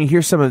funny that when you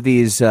hear some of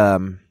these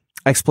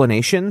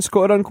explanations,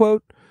 quote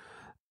unquote,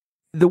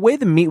 the way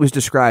the meat was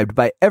described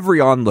by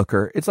every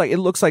onlooker, it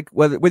looks like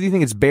whether you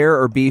think it's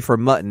bear or beef or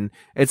mutton,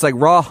 it's like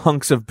raw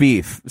hunks of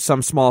beef,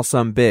 some small,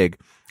 some big.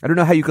 I don't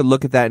know how you could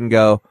look at that and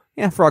go,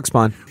 yeah, frog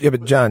spawn. Yeah,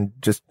 but John,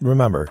 just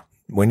remember,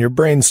 when you're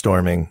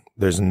brainstorming,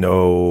 there's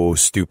no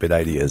stupid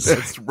ideas.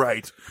 That's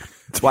right.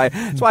 That's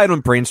why I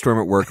don't brainstorm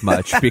at work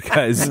much,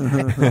 because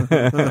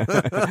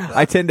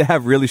I tend to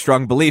have really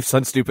strong beliefs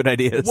on stupid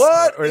ideas.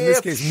 What? Or in this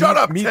case, Shut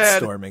up, meat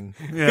Ted. storming.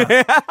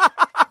 Yeah.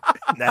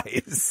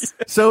 Nice.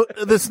 So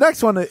this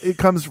next one, it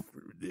comes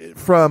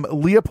from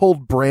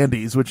Leopold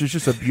Brandes, which is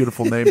just a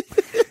beautiful name.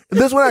 And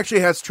this one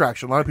actually has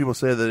traction. A lot of people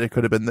say that it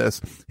could have been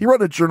this. He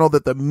wrote in a journal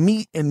that the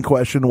meat in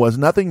question was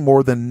nothing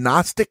more than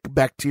Gnostic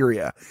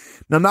bacteria.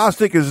 Now,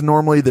 Gnostic is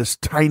normally this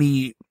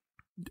tiny,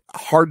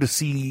 hard to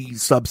see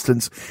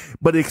substance,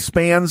 but it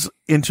expands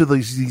into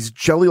these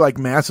jelly-like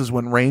masses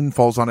when rain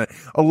falls on it.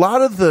 A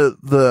lot of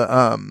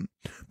the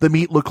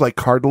meat looked like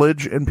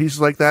cartilage and pieces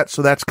like that.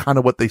 So that's kind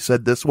of what they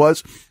said this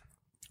was.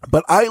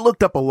 But I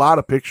looked up a lot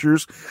of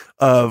pictures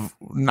of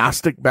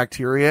Gnostic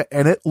bacteria,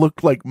 and it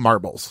looked like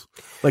marbles,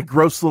 like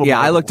gross little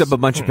marbles. I looked up a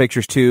bunch of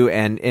pictures too,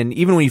 and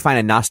even when you find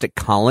a Gnostic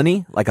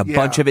colony, like a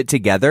bunch of it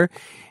together,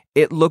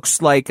 it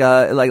looks like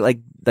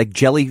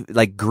jelly,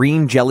 like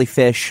green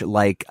jellyfish,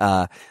 like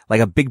a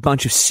big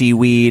bunch of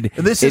seaweed.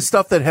 And this is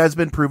stuff that has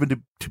been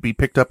proven to be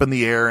picked up in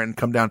the air and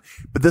come down,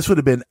 but this would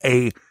have been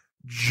a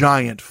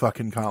giant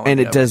fucking colony. And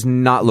it does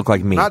not look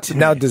like meat.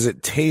 Now, does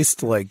it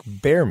taste like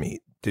bear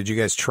meat? Did you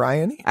guys try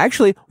any?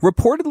 Actually,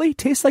 reportedly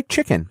tastes like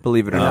chicken,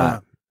 believe it or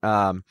not.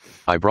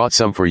 I brought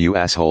some for you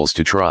assholes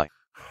to try.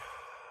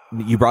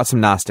 You brought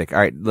some Gnostic. All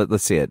right,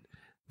 let's see it.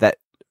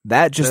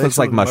 That just looks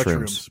like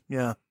mushrooms.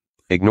 Yeah.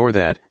 Ignore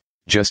that.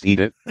 Just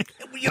eat it.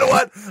 You know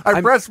what?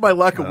 I pressed my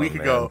luck a week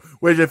ago,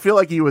 which I feel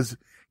like he was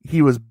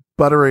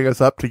buttering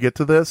us up to get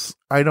to this.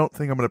 I don't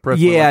think I'm going to press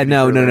my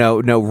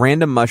luck no.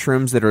 Random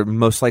mushrooms that are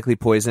most likely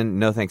poison.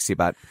 No thanks,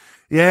 Seabot.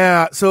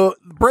 Yeah, so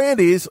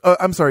Brandes,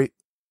 I'm sorry,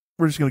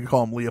 we're just going to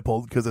call him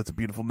Leopold because that's a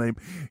beautiful name,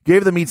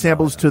 gave the meat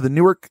samples to the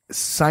Newark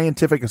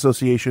Scientific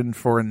Association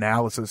for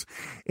analysis.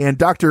 And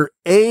Dr.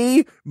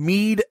 A.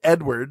 Mead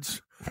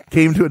Edwards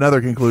came to another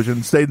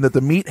conclusion, stating that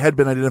the meat had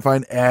been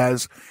identified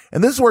as,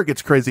 and this is where it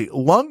gets crazy,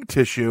 lung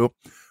tissue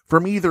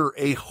from either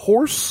a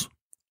horse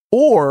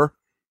or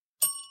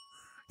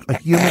a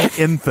human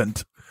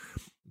infant.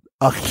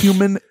 A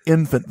human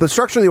infant. The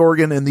structure of the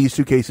organ in these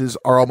two cases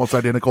are almost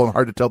identical and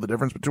hard to tell the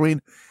difference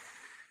between.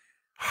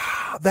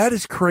 That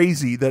is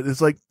crazy. That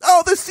is like,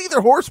 oh, this is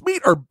either horse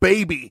meat or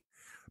baby.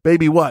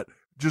 Baby what?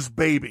 Just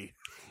baby.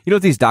 You know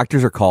what these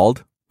doctors are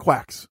called?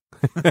 Quacks.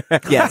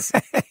 Yes.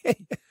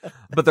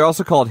 But they're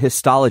also called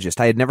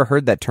histologists. I had never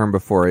heard that term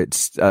before.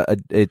 It's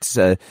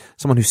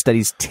someone who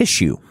studies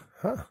tissue.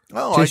 Huh.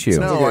 Oh, tissue.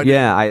 Sounds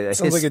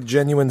like a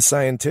genuine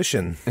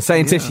scientician. A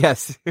scientist,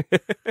 yes.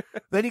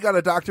 Then you got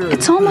a doctor.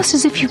 It's almost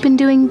as if you've been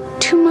doing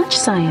too much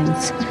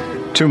science.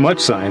 Too much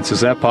science, is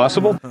that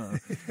possible?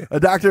 A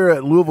doctor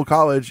at Louisville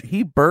College,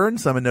 he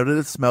burned some and noted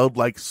it smelled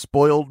like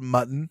spoiled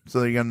mutton. So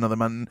there you got another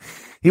mutton.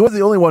 He wasn't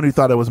the only one who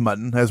thought it was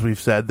mutton, as we've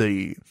said.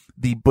 The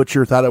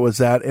butcher thought it was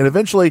that. And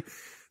eventually,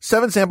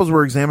 7 samples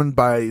were examined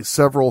by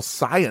several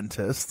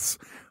scientists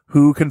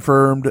who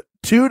confirmed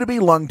 2 to be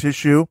lung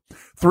tissue,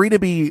 3 to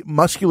be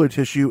muscular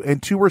tissue,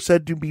 and 2 were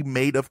said to be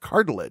made of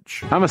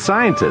cartilage. I'm a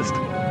scientist.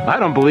 I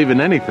don't believe in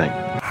anything.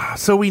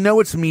 So we know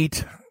it's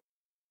meat,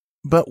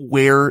 but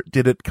where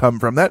did it come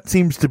from? That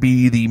seems to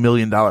be the $1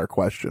 million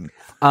question.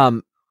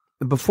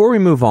 Before we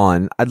move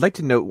on, I'd like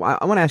to know,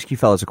 I want to ask you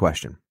fellas a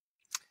question.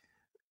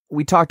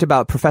 We talked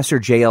about Professor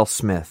J.L.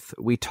 Smith.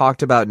 We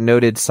talked about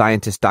noted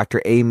scientist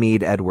Dr. A.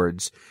 Mead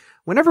Edwards.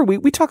 Whenever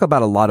we talk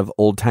about a lot of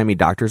old-timey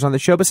doctors on the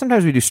show, but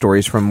sometimes we do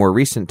stories from more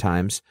recent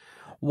times.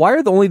 Why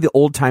are only the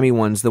old-timey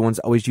ones the ones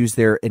that always use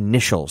their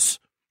initials?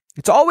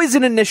 It's always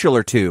an initial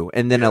or two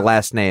and then a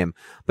last name.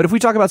 But if we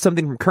talk about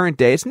something from current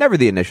day, it's never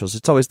the initials.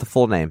 It's always the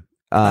full name.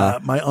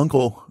 My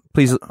uncle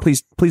Please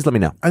let me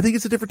know. I think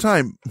it's a different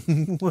time.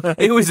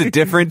 It was a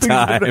different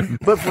time.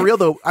 But for real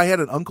though, I had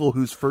an uncle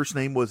whose first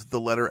name was the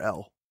letter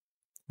L.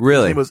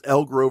 Really? His name was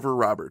L. Grover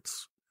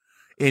Roberts.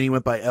 And he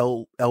went by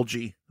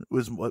LG. It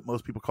was what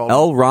most people called him.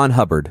 L. Ron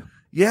Hubbard.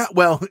 Yeah,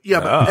 well, yeah,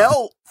 but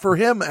L for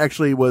him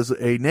actually was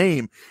a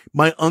name.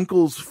 My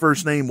uncle's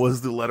first name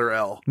was the letter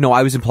L. No,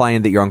 I was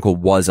implying that your uncle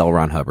was L.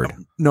 Ron Hubbard.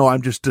 No,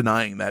 I'm just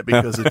denying that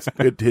because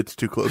it hits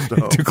too close to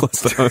home. Too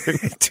close to home.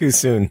 Too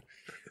soon.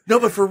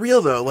 No, but for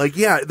real though, like,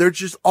 yeah, they're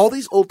just all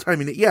these old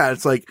timey. Yeah,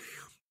 it's like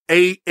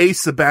a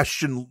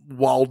Sebastian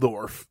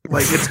Waldorf.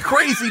 Like, it's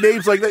crazy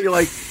names like that. You're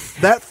like,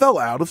 that fell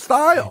out of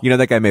style. You know,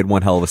 that guy made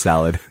one hell of a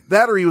salad.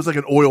 That or he was like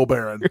an oil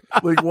baron,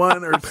 like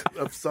one or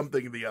of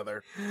something or the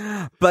other.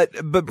 But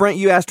Brent,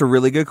 you asked a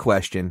really good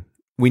question.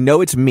 We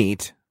know it's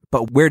meat,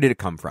 but where did it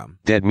come from?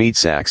 Dead meat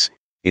sacks.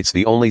 It's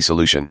the only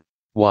solution.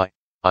 Why?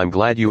 I'm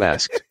glad you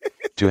asked.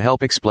 To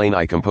help explain,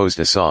 I composed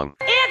a song.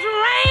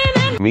 It's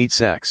raining. Meat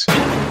sacks.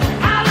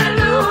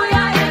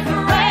 Hallelujah, it's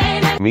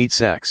raining. Meat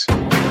sacks.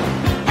 Amen.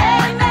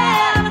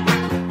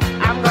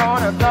 I'm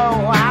gonna go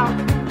out.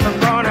 I'm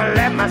gonna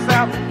let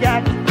myself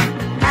get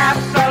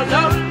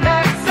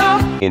absolutely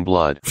soaked In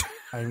blood.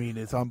 I mean,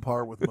 it's on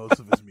par with most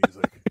of his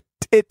music.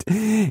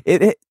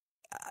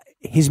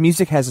 His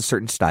music has a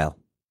certain style.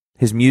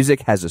 His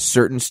music has a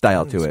certain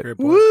style to it.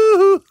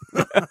 Woo!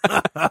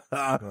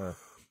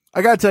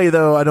 I gotta tell you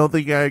though, I don't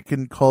think I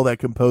can call that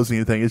composing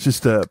anything. It's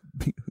just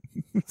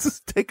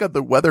just take on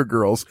the Weather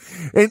Girls.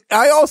 And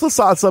I also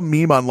saw some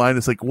meme online.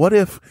 It's like, what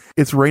if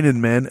it's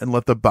Raining Men and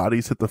Let the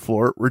Bodies Hit the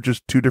Floor? We're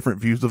just two different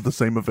views of the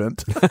same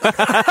event.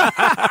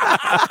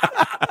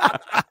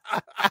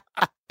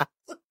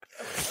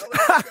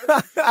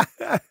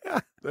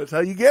 That's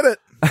how you get it.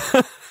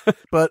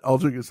 But all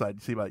joking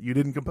aside, see about you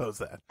didn't compose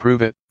that.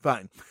 Prove it.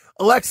 Fine.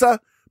 Alexa,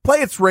 play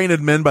It's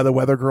Raining Men by the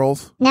Weather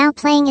Girls. Now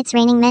playing It's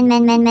Raining Men.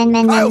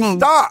 Kyle,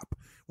 stop!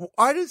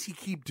 Why does he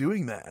keep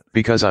doing that?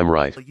 Because I'm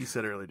right. Like you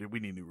said earlier, dude, we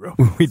need new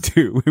robots. We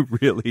do. We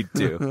really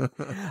do.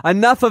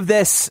 Enough of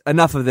this.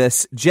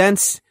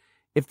 Gents,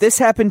 if this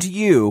happened to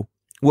you,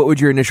 what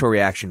would your initial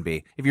reaction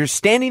be? If you're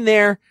standing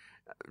there,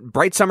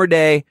 bright summer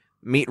day,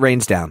 meat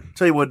rains down.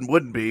 Tell you what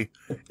wouldn't be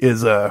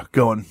is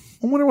going,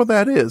 I wonder what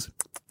that is.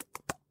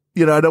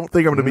 You know, I don't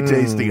think I'm going to be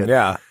tasting it.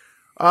 Yeah.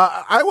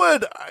 I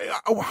would,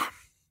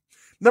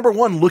 number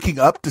one, looking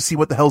up to see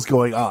what the hell's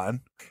going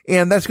on.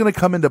 And that's going to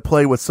come into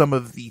play with some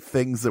of the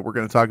things that we're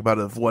going to talk about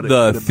of what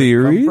the it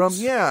theories come from.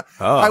 Yeah.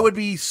 Oh. I would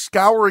be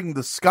scouring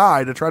the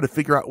sky to try to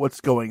figure out what's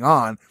going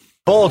on.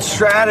 Bold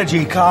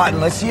strategy,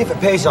 Cotton. Let's see if it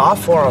pays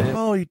off for him.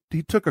 Oh,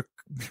 he took a,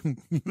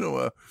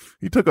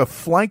 he took a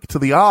flank to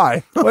the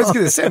eye. I was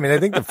going to say, I mean, I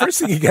think the first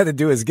thing you got to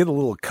do is get a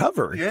little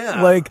cover.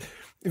 Yeah. Like,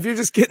 if you're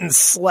just getting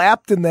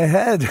slapped in the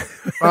head.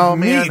 Oh,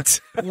 man.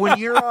 When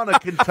you're on a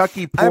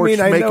Kentucky porch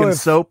making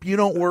soap, you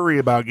don't worry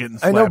about getting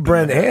slapped. I know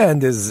Brent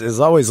Hand is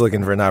always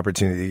looking for an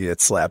opportunity to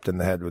get slapped in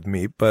the head with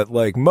meat, but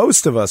like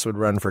most of us would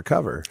run for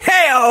cover.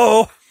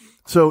 Hey-o!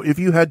 So if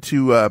you had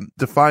to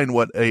define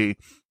what a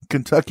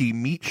Kentucky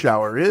meat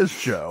shower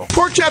is, Joe.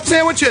 Pork chop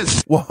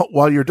sandwiches.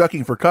 While you're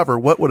ducking for cover,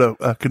 what would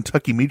a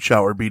Kentucky meat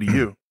shower be to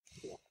you?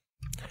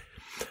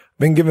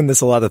 Been giving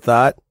this a lot of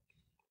thought,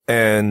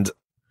 and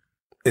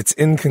it's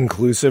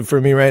inconclusive for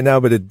me right now,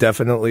 but it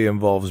definitely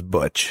involves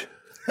Butch.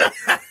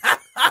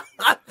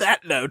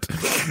 That note.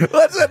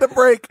 Let's end a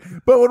break.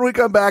 But when we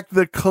come back,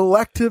 the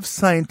collective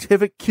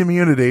scientific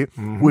community,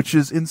 which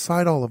is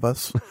inside all of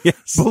us,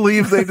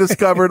 believe they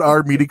discovered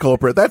our meaty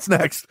culprit. That's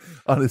next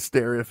on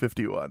Hysteria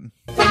 51.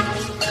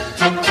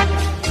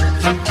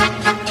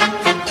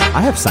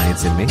 I have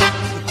science in me.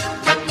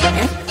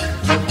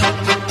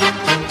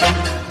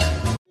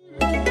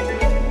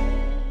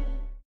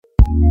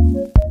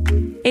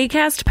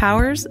 Acast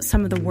powers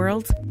some of the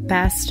world's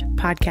best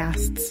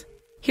podcasts.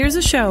 Here's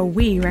a show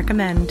we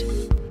recommend.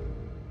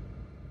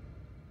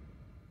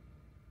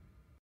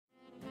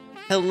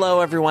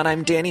 Hello, everyone.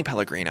 I'm Danny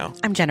Pellegrino.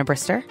 I'm Jenna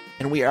Brister.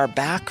 And we are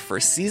back for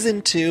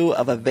season 2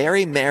 of a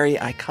very merry,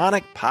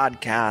 iconic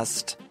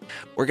podcast.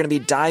 We're going to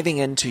be diving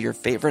into your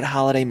favorite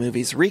holiday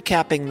movies,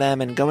 recapping them,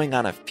 and going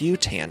on a few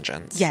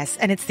tangents. Yes,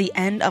 and it's the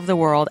end of the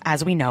world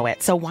as we know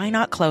it. So why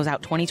not close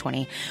out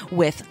 2020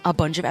 with a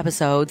bunch of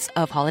episodes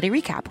of Holiday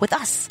Recap with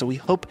us? So we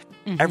hope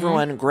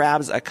everyone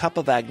grabs a cup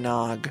of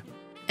eggnog.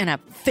 And a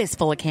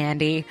fistful of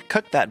candy.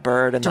 Cook that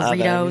bird in Doritos.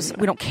 the oven.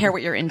 We don't care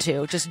what you're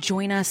into. Just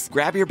join us.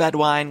 Grab your bed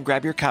wine.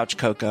 Grab your couch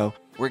cocoa.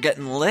 We're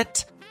getting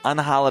lit on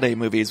holiday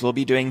movies. We'll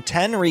be doing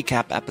 10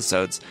 recap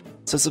episodes.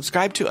 So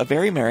subscribe to A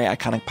Very Merry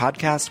Iconic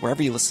Podcast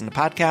wherever you listen to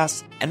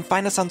podcasts, and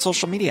find us on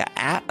social media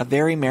at A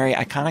Very Merry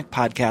Iconic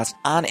Podcast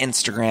on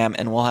Instagram,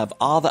 and we'll have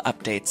all the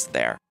updates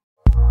there.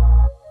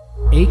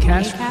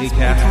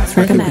 Acast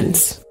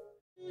recommends.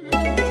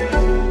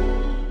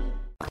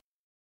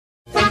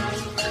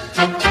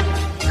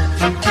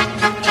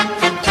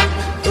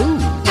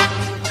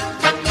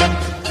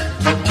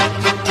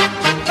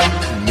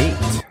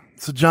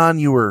 So, John,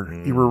 you were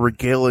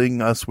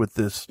regaling us with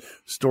this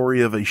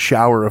story of a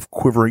shower of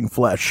quivering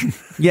flesh.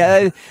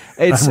 Yeah,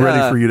 it's I'm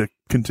ready for you to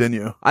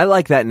continue. I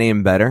like that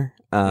name better.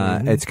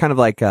 It's kind of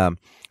like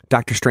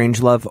Dr.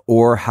 Strangelove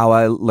or How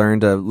I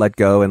Learned to Let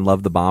Go and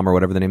Love the Bomb or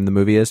whatever the name of the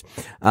movie is.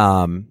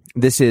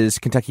 This is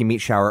Kentucky Meat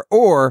Shower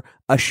or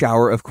A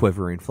Shower of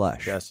Quivering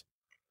Flesh. Yes.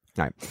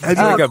 All right. It's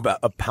like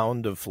a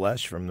pound of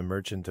flesh from The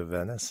Merchant of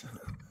Venice.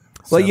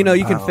 Well,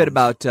 you can fit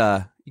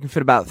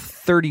about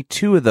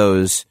 32 of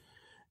those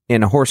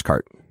in a horse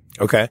cart.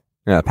 Okay.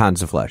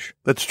 Pounds of flesh.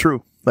 That's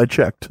true. I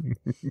checked.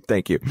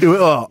 Thank you.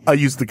 I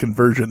used the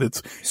conversion.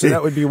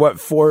 That would be what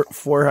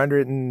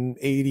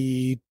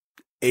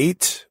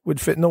 488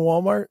 would fit in a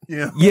Walmart.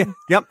 Yeah.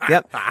 Yep.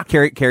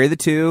 Carry the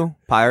 2.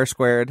 Pi r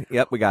squared.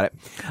 Yep. We got it.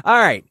 All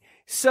right.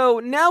 So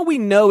now we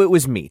know it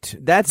was meat.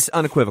 That's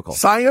unequivocal.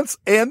 Science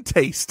and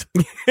taste.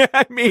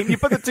 I mean, you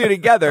put the 2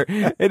 together,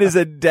 it is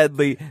a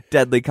deadly,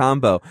 deadly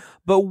combo.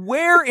 But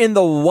where in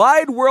the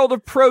wide world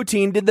of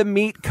protein did the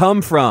meat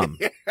come from?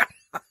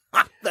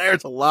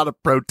 There's a lot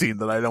of protein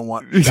that I don't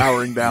want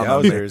showering down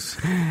on. There's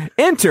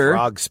Enter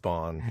frog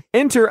spawn.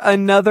 Enter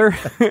another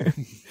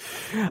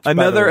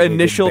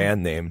initial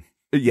band name.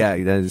 Yeah,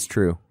 that is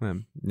true.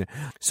 Yeah.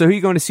 So who are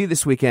you going to see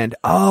this weekend?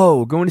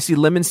 Oh, going to see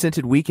Lemon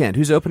Scented Weekend.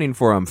 Who's opening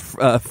for him?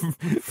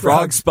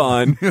 Frog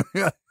Spawn.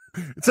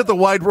 It's at the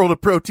Wide World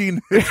of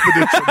Protein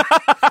Expedition.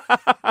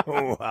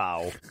 Oh,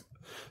 wow.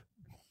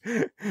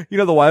 You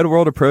know the Wide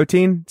World of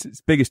Protein? It's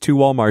as big as 2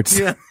 Walmarts.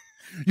 Yeah.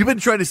 You've been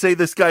trying to say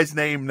this guy's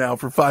name now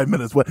for 5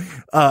 minutes. What?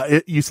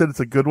 You said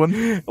it's a good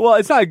one? Well,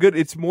 it's not good.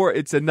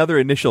 It's another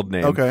initialed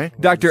name. Okay.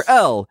 Dr.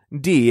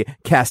 L.D.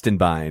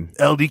 Kastenbein.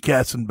 L.D.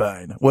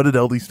 Kastenbein. What did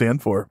L.D.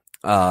 stand for?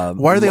 Why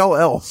are they all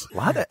L's? A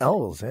lot of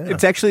L's, yeah.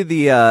 It's actually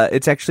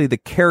the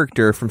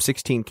character from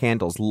 16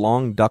 Candles,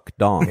 Long Duck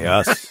Dong.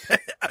 Yes.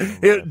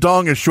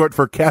 Dong is short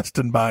for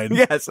Kastenbein.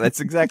 Yes, that's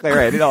exactly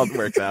right. It all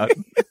works out.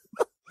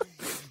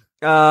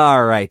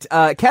 All right.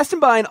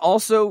 Kastenbein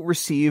also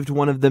received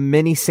one of the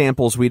many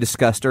samples we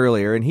discussed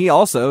earlier, and he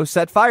also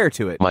set fire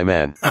to it. My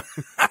man.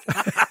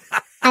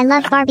 I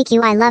love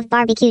barbecue. I love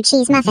barbecue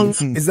cheese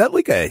muffins. Is that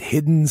like a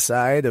hidden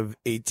side of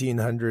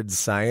 1800s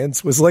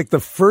science? Was like the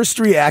first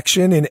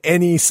reaction in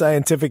any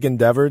scientific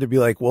endeavor to be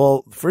like,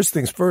 well, first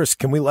things first,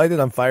 can we light it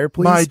on fire,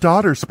 please? My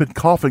daughter's been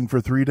coughing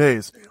for 3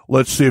 days.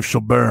 Let's see if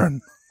she'll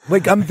burn.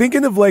 Like, I'm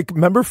thinking of like,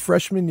 remember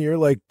freshman year,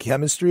 like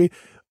chemistry?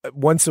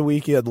 Once a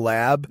week you had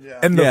lab,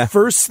 and the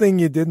first thing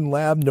you did in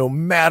lab, no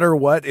matter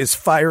what, is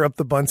fire up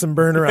the Bunsen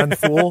burner on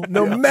full.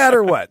 No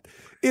matter what.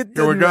 It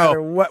doesn't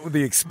matter what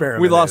the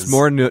experiment We lost is.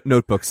 more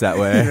notebooks that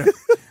way.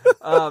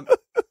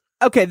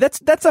 Okay,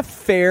 that's a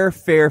fair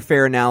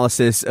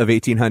analysis of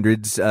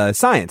 1800s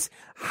science.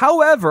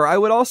 However, I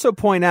would also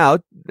point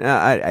out,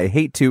 I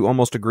hate to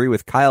almost agree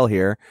with Kyle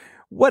here,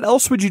 what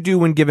else would you do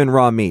when given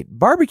raw meat?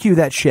 Barbecue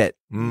that shit.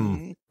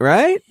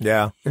 Right?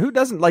 Yeah. Who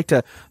doesn't like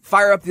to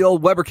fire up the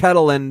old Weber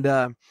kettle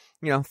and,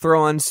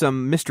 throw on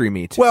some mystery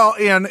meat? Well,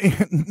 and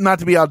not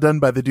to be outdone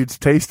by the dude's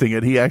tasting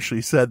it, he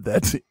actually said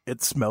that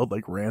it smelled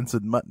like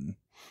rancid mutton.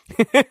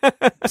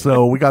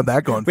 So we got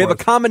that going We for have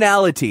a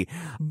commonality.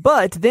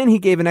 But then he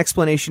gave an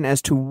explanation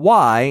as to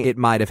why it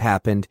might have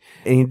happened.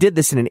 And he did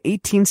this in an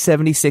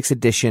 1876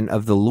 edition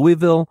of the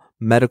Louisville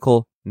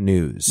Medical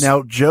News.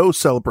 Now, Joe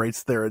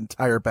celebrates their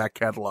entire back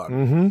catalog.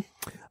 Mm-hmm.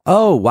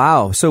 Oh,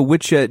 wow. So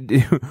which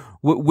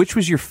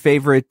was your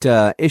favorite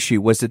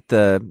issue? Was it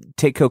the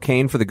Take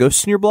Cocaine for the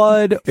Ghosts in Your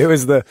Blood? It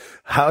was the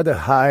How to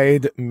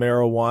Hide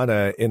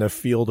Marijuana in a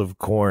Field of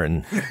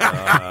Corn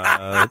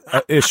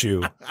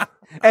issue.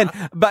 And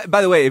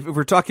by the way, if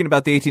we're talking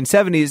about the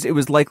 1870s, it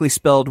was likely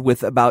spelled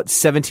with about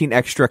 17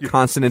 extra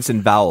consonants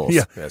and vowels.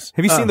 Yeah. Yes.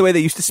 Have you seen the way they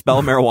used to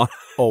spell marijuana?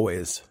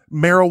 Always.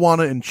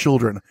 Marijuana in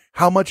children.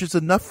 How much is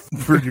enough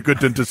for your good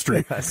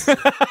dentistry?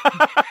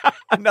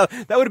 No,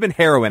 that would have been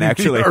heroin,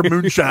 actually. Or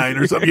moonshine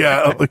or something.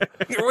 Yeah.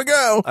 Here we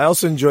go. I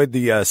also enjoyed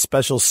the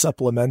special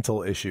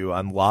supplemental issue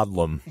on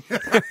Laudanum.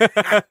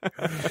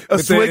 A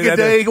swig a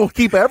day will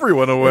keep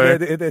everyone away.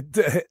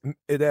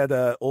 It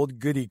had Old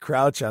Goody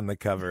Crouch on the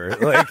cover.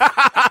 Like,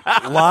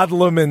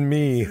 Laudanum and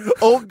me.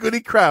 Old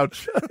Goody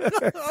Crouch.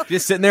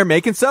 Just sitting there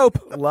making soap.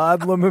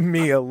 Laudanum and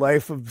me, a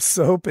life of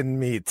soap and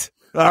meat.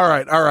 All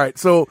right.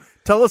 So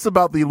tell us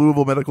about the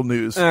Louisville Medical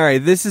News. All right,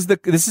 this is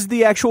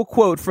the actual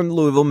quote from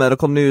Louisville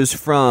Medical News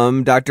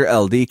from Dr.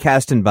 L.D.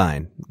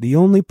 Kastenbein. The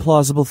only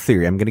plausible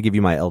theory, I'm going to give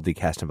you my L.D.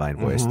 Kastenbein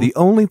voice. The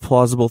only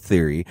plausible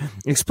theory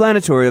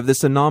explanatory of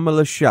this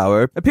anomalous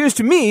shower appears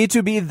to me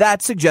to be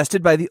that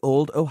suggested by the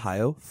old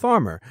Ohio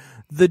farmer.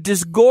 The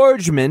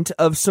disgorgement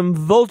of some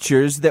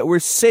vultures that were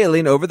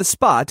sailing over the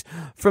spot.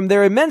 From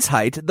their immense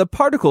height, the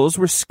particles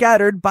were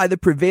scattered by the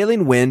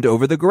prevailing wind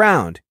over the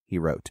ground, he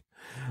wrote.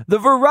 The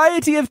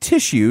variety of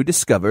tissue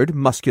discovered,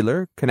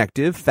 muscular,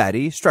 connective,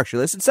 fatty,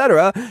 structureless,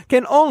 etc.,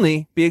 can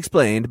only be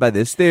explained by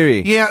this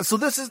theory. Yeah, so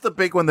this is the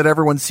big one that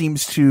everyone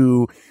seems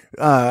to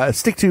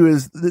stick to.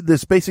 Is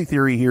this basic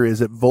theory here is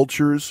that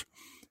vultures,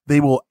 they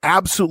will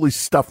absolutely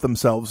stuff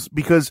themselves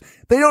because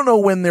they don't know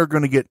when they're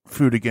going to get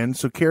food again.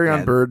 So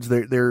carrion birds,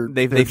 they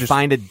just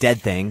find a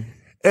dead thing.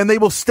 And they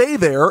will stay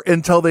there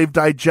until they've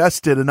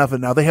digested enough.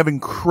 And now they have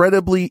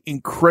incredibly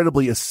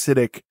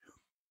acidic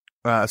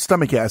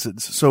stomach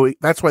acids. So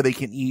that's why they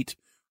can eat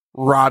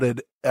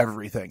rotted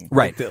everything.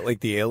 Right. Like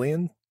the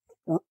alien?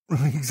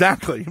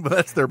 Exactly. But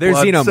that's their They're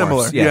blood xenomorphs,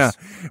 similar. yes.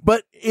 Yeah.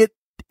 But it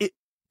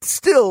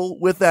still,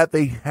 with that,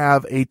 they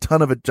have a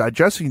ton of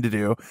digesting to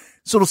do.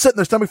 So it'll sit in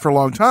their stomach for a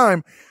long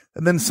time.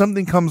 And then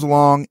something comes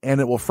along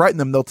and it will frighten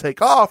them. They'll take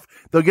off.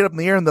 They'll get up in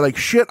the air and they're like,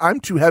 shit, I'm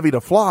too heavy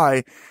to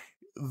fly.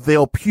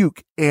 They'll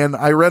puke. And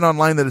I read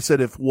online that it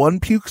said if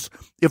one pukes,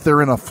 if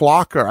they're in a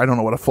flock, or I don't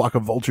know what a flock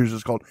of vultures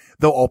is called,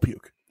 they'll all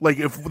puke. Like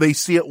if they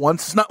see it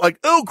once, it's not like,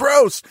 oh,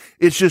 gross.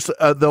 It's just,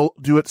 they'll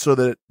do it so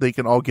that they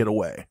can all get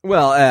away.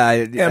 Well,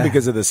 yeah,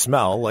 because of the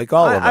smell, like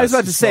all of us. I was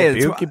about to say,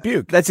 puke, you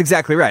puke. That's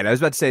exactly right. I was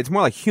about to say, it's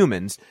more like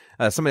humans.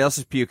 Somebody else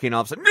is puking,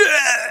 all of a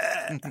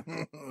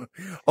sudden,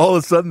 all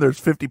of a sudden there's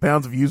 50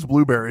 pounds of used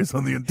blueberries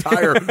on the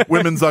entire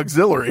women's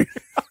auxiliary.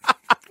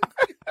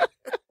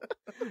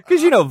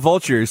 Because,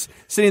 vultures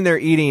sitting there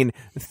eating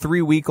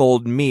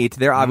 3-week-old meat,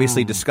 they're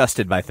obviously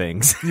disgusted by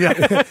things. Yeah.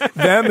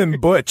 Them and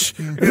Butch.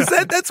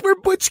 That's where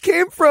Butch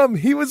came from.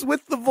 He was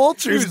with the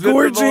vultures,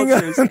 gorging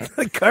on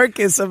the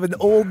carcass of an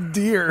old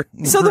deer.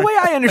 So the way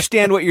I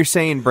understand what you're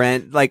saying,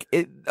 Brent,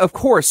 of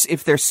course,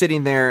 if they're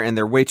sitting there and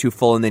they're way too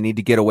full and they need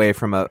to get away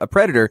from a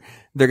predator,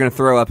 they're going to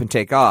throw up and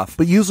take off.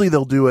 But usually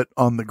they'll do it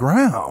on the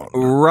ground.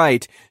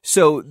 Right.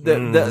 So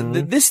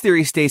this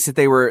theory states that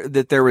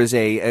there was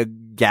a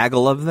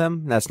gaggle of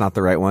them. That's not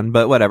the right one,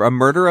 but whatever. A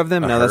murder of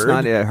them? No, that's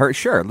not a herd.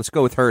 Sure, let's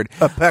go with herd.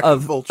 A peck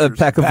of vultures. A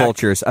peck of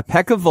vultures. A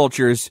peck of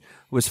vultures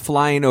was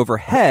flying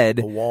overhead.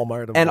 A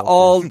Walmart of and vultures.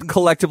 all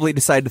collectively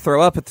decided to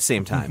throw up at the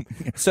same time.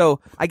 So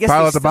I guess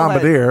Pilot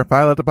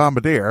the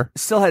Bombardier.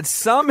 Still had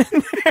some in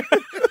there.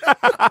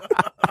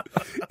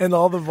 And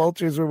all the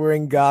vultures were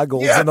wearing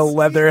goggles and a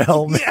leather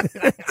helmet.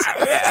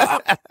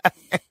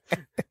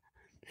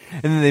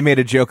 And then they made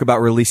a joke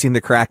about releasing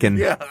the Kraken.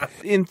 Yeah.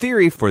 In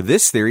theory, for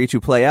this theory to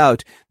play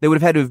out, they would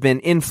have had to have been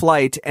in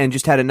flight and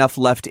just had enough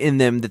left in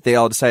them that they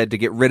all decided to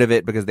get rid of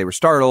it because they were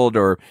startled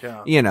or,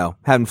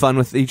 having fun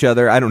with each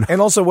other. I don't know. And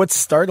also, what's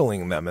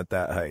startling them at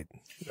that height?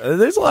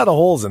 There's a lot of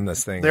holes in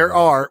this thing. There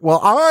are.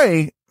 Well,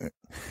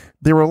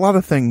 there were a lot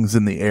of things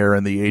in the air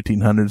in the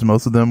 1800s.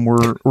 Most of them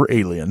were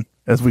alien,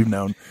 as we've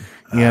known.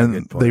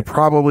 And they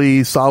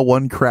probably saw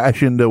one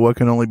crash into what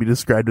can only be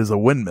described as a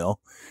windmill.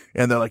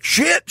 And they're like,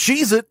 shit,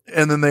 she's it.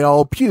 And then they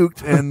all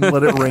puked and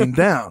let it rain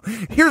down.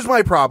 Here's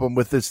my problem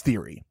with this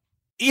theory.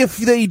 If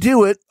they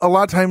do it, a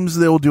lot of times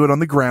they'll do it on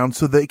the ground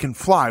so they can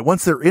fly.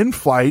 Once they're in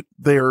flight,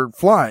 they're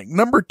flying.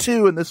 Number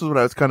two, and this is what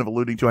I was kind of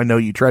alluding to. I know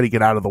you try to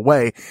get out of the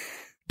way.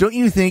 Don't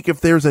you think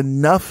if there's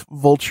enough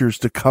vultures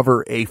to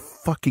cover a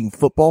fucking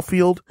football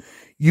field,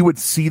 you would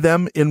see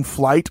them in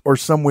flight or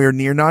somewhere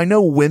near? Now, I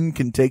know wind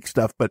can take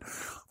stuff, but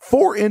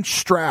 4-inch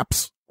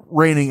straps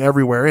raining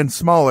everywhere and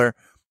smaller.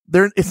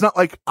 It's not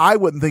like I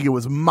wouldn't think it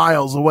was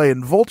miles away.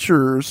 And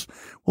vultures,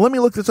 well, let me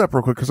look this up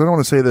real quick because I don't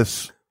want to say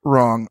this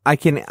wrong. I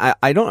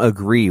don't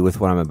agree with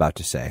what I'm about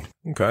to say.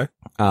 Okay.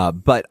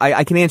 But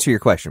I can answer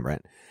your question,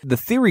 Brent. The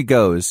theory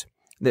goes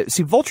that,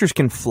 vultures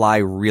can fly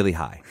really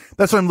high.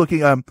 That's what I'm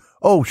looking.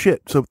 Oh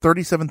shit. So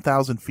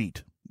 37,000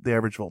 feet, the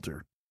average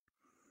vulture.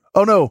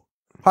 Oh no.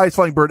 Highest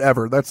flying bird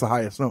ever. That's the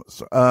highest. No.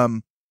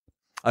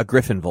 A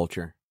griffin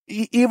vulture.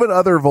 Even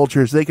other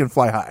vultures, they can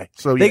fly high.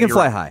 So they can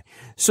fly high.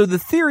 So the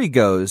theory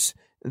goes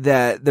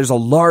that there's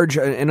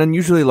an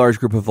unusually large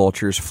group of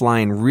vultures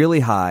flying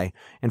really high,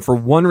 and for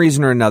one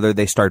reason or another,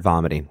 they start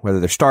vomiting. Whether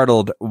they're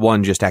startled,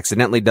 one just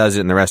accidentally does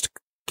it, and the rest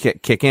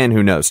kick in.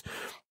 Who knows?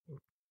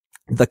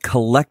 The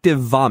collective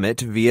vomit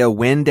via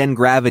wind and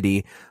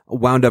gravity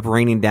wound up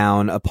raining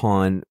down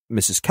upon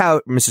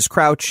Mrs.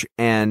 Crouch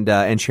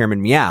and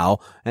Chairman Meow,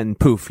 and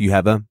poof, you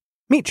have a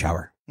meat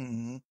shower.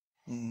 Mm-hmm.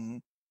 Mm-hmm.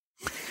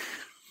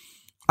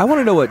 I want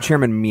to know what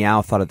Chairman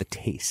Meow thought of the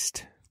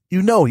taste. He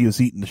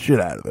was eating the shit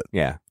out of it.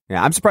 Yeah.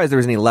 I'm surprised there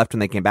was any left when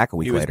they came back a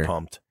week later. He was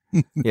pumped.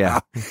 Yeah.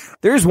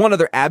 There's one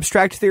other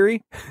abstract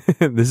theory.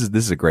 This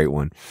is a great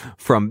one.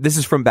 This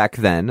is from back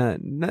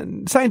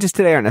then. Scientists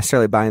today aren't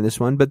necessarily buying this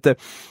one, but the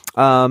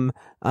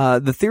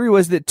theory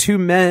was that two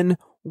men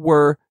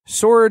were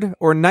sword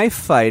or knife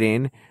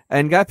fighting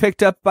and got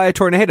picked up by a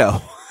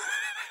tornado.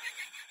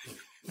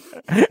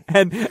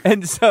 and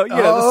so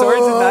the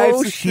swords and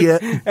knives,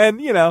 shit, and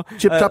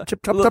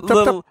chip top,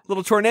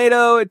 little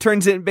tornado. It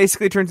turns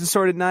the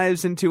sword and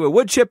knives into a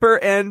wood chipper,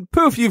 and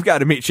poof, you've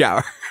got a meat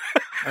shower.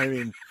 I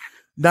mean,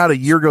 not a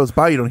year goes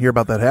by you don't hear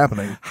about that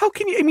happening. How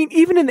can you? I mean,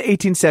 even in the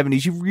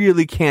 1870s, you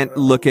really can't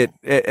look at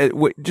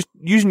just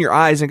using your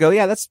eyes and go,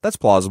 yeah, that's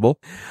plausible.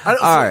 All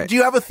right. Do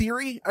you have a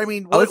theory? I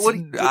mean,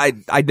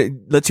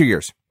 let's hear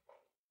yours.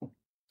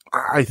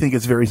 I think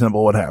it's very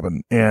simple what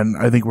happened, and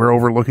I think we're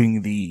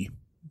overlooking the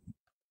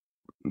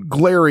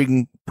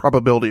glaring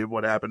probability of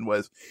what happened.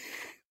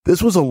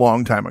 This was a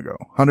long time ago,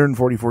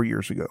 144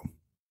 years ago.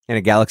 In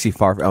a galaxy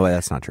far... Oh,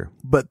 that's not true.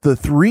 But the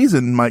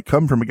reason might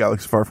come from a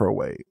galaxy far, far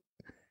away.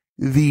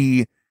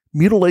 The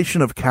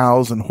mutilation of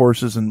cows and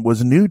horses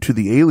was new to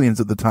the aliens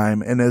at the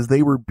time, and as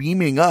they were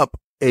beaming up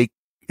a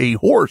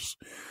horse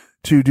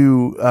to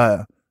do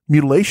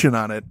mutilation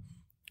on it,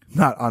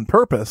 not on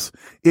purpose.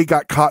 It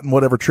got caught in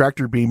whatever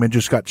tractor beam and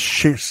just got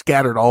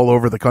scattered all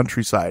over the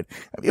countryside.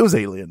 I mean, it was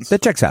aliens.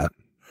 That checks out.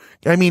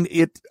 I mean,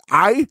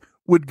 I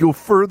would go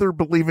further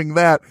believing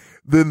that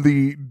than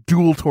the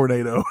dual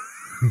tornado.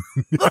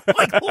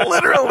 Like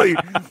literally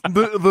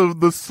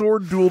the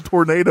sword dual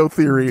tornado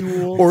theory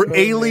or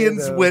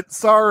aliens went,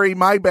 sorry,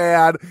 my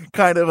bad,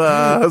 kind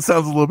of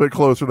sounds a little bit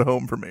closer to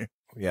home for me.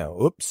 Yeah.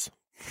 Whoops.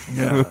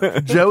 Yeah.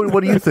 Joe,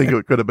 what do you think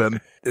it could have been?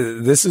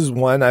 This is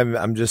one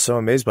I'm just so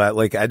amazed by.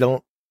 Like, I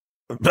don't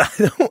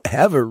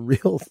have a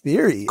real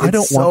theory. I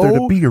don't want there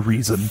to be a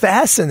reason.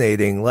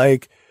 Fascinating.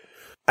 Like,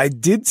 I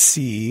did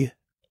see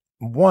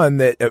one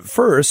that at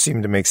first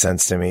seemed to make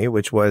sense to me,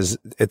 which was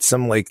it's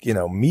some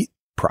meat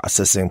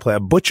processing plant,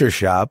 a butcher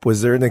shop.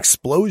 Was there an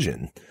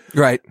explosion?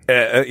 Right.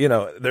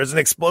 There's an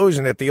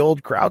explosion at the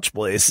old Crouch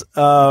place.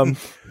 But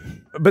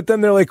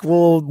then they're like,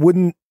 well,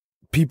 wouldn't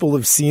people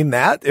have seen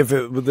that if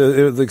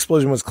the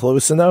explosion was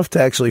close enough to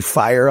actually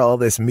fire all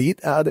this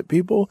meat out at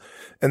people?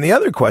 And the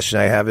other question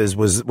I have is,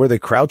 were the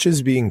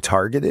Crouches being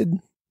targeted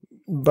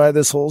by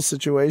this whole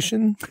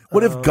situation?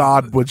 What if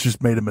God was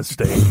just made a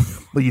mistake?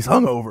 Like he's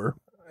hungover.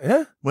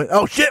 Yeah.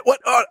 Oh shit! What?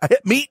 I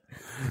hit meat.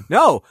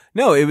 No.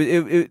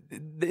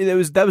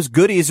 That was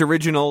Goody's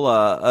original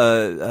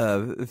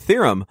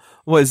theorem,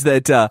 was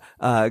that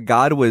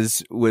God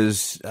was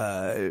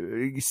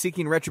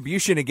seeking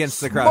retribution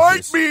against the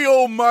Crouches. Smite me,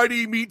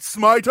 almighty meat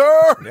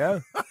smiter!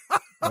 Yeah,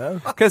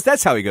 because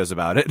that's how he goes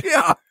about it.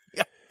 Yeah.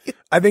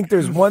 I think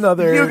there's one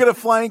other. You get a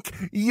flank.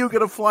 You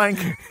get a flank.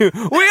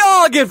 We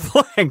all get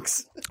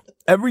flanks.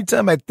 Every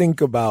time I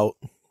think about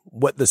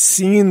what the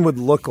scene would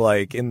look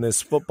like in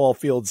this football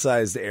field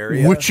sized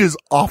area, which is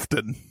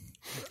often.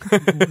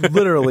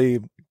 Literally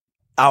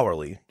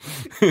hourly.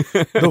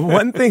 The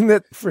one thing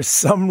that for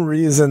some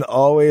reason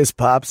always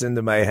pops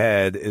into my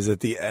head is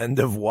at the end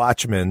of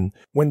Watchmen,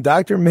 when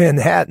Dr.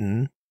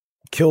 Manhattan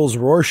kills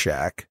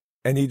Rorschach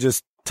and he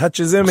just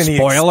touches him and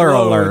Spoiler he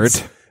alert.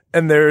 explodes,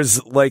 and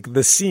there's like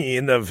the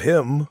scene of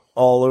him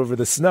all over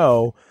the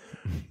snow.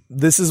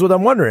 This is what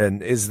I'm wondering.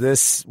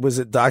 Was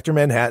it Dr.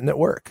 Manhattan at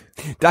work?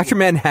 Dr.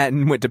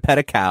 Manhattan went to pet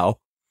a cow.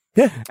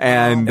 Yeah.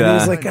 And he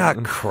was like,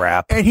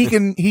 crap. And he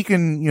can,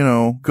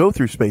 go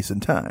through space and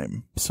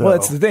time. So. Well,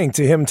 that's the thing.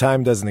 To him,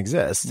 time doesn't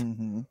exist.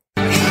 Mm-hmm.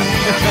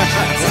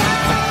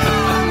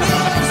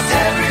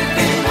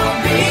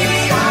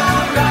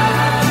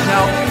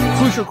 Now,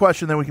 crucial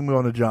question, then we can move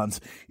on to John's.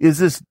 Is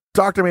this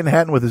Dr.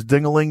 Manhattan with his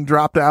ding-a-ling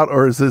dropped out,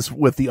 or is this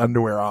with the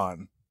underwear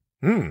on?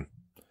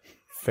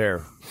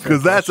 Fair.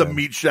 Because that's a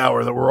meat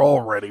shower that we're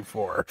all ready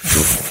for.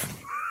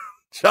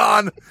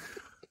 John,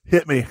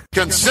 hit me.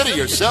 Consider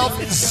yourself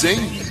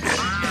zinged.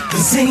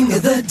 Zing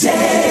of the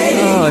day.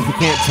 Oh, if you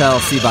can't tell,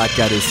 Seabot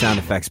got his sound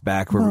effects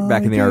back. We're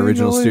back in our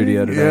original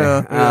studio today.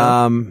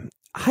 Yeah.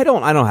 I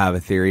don't have a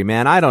theory,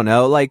 man. I don't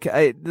know. Like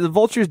the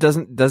Vultures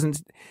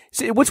doesn't.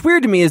 See, what's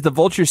weird to me is the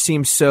Vultures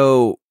seem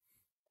so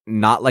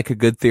not like a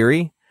good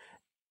theory.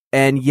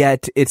 And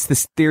yet it's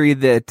this theory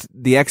that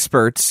the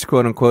experts,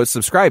 quote unquote,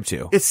 subscribe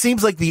to. It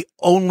seems like the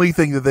only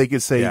thing that they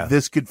could say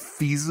this could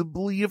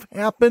feasibly have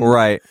happened.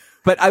 Right.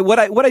 But what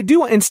I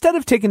do, instead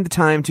of taking the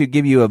time to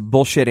give you a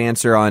bullshit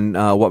answer on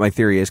what my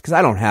theory is, because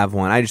I don't have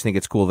one, I just think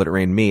it's cool that it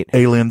rained meat.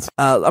 Aliens.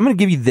 I'm going to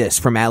give you this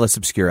from Atlas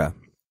Obscura.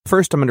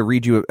 First, I'm going to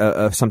read you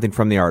something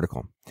from the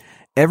article.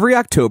 Every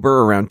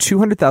October, around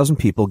 200,000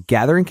 people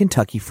gather in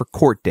Kentucky for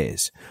Court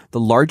Days, the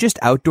largest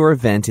outdoor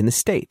event in the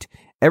state.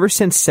 Ever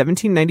since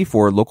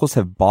 1794, locals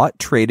have bought,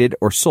 traded,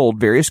 or sold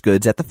various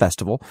goods at the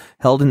festival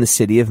held in the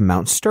city of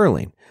Mount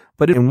Sterling.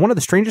 But in one of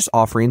the strangest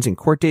offerings in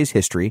Court Days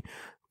history,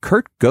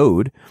 Kurt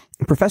Goad,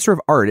 a professor of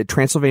art at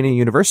Transylvania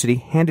University,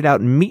 handed out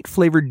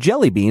meat-flavored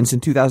jelly beans in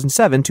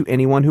 2007 to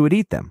anyone who would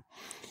eat them.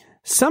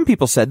 Some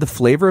people said the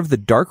flavor of the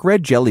dark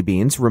red jelly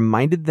beans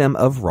reminded them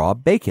of raw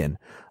bacon.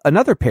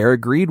 Another pair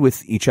agreed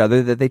with each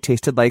other that they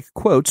tasted like,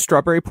 quote,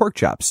 strawberry pork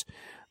chops.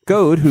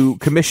 Goad, who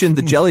commissioned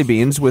the jelly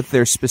beans with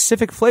their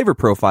specific flavor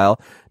profile,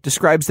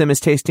 describes them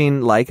as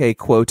tasting like a,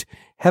 quote,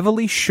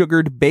 heavily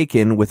sugared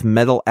bacon with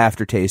metal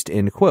aftertaste,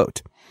 end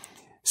quote.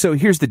 So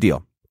here's the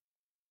deal.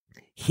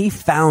 He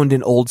found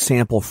an old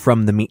sample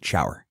from the meat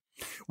shower.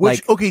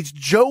 Which,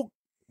 Joe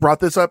brought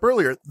this up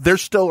earlier. They're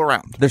still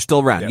around. They're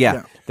still around,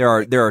 yeah. There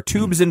are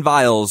tubes and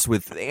vials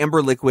with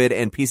amber liquid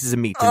and pieces of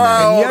meat in there.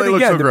 And yet they look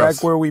again, so gross.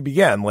 back where we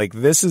began, like,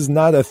 this is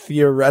not a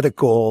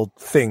theoretical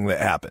thing that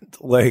happened.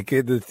 Like,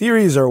 the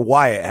theories are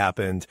why it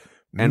happened.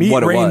 And meat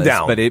what it rained was.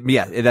 down. But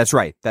that's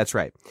right. That's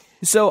right.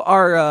 So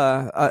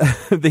our,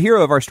 the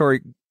hero of our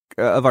story,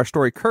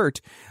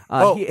 Kurt,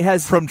 he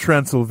has from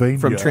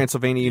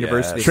Transylvania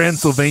University.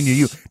 Transylvania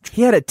U.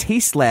 He had a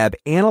taste lab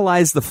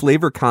analyze the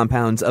flavor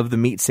compounds of the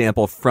meat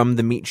sample from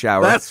the meat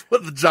shower. That's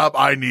what the job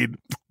I need.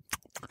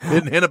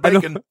 In a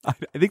bacon. I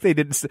think they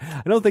didn't.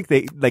 I don't think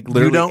they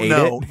literally ate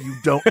it. You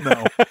don't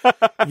know.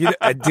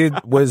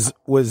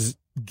 Was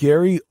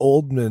Gary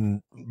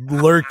Oldman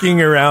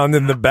lurking around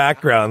in the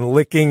background,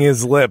 licking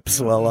his lips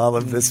while all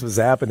of this was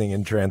happening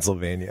in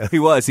Transylvania? He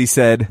was. He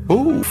said,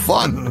 "Ooh,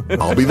 fun!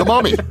 I'll be the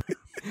mummy."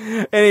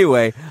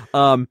 Anyway,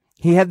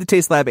 he had the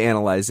taste lab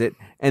analyze it,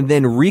 and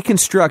then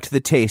reconstruct the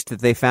taste that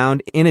they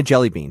found in a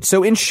jelly bean.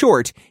 So in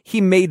short,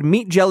 he made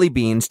meat jelly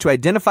beans to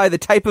identify the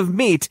type of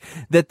meat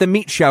that the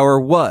meat shower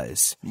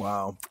was.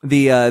 Wow.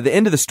 The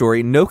end of the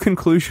story, no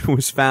conclusion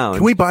was found.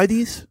 Can we buy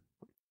these?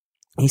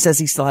 He says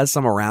he still has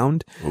some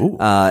around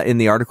in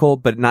the article,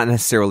 but not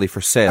necessarily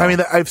for sale. I mean,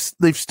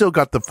 they've still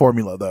got the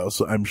formula though,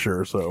 so I'm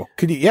sure. So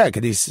could he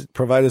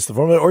provide us the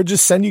formula, or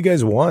just send you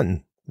guys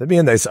one? That'd be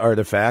a nice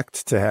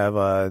artifact to have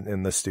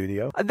in the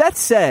studio. That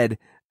said,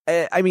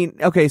 I mean,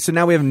 okay, so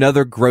now we have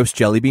another gross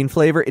jelly bean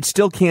flavor. It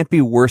still can't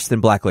be worse than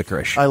black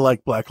licorice. I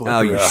like black licorice.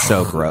 Oh, you're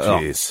so gross.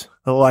 Jeez.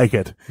 I like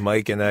it.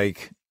 Mike and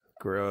Ike,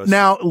 gross.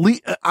 Now,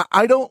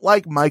 I don't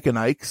like Mike and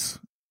Ike's.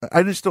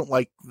 I just don't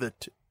like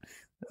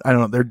I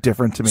don't know. They're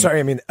different to me. Sorry,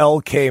 I mean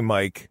LK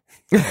Mike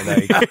and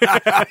Ike.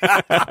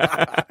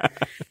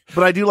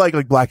 But I do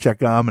like blackjack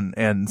gum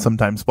and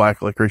sometimes black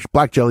licorice.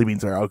 Black jelly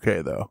beans are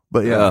okay though.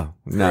 But yeah. Oh,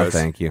 no,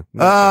 thank you.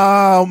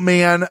 Oh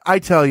man, I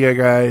tell you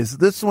guys,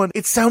 this one,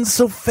 it sounds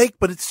so fake,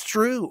 but it's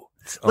true.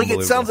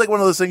 It sounds like one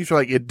of those things you're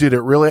like,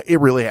 it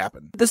really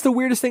happened. That's the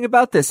weirdest thing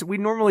about this. We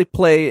normally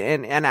play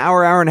an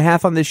hour and a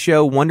half on this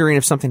show wondering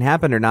if something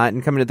happened or not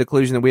and coming to the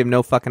conclusion that we have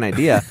no fucking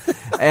idea.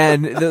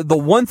 And the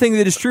one thing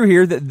that is true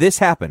here, that this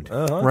happened.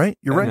 Right?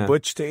 You're right.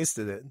 Butch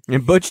tasted it.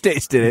 And Butch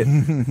tasted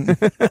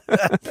it.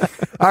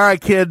 All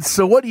right, kids.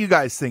 So what do you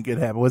guys think it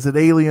happened? Was it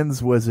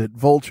aliens? Was it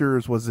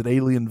vultures? Was it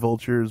alien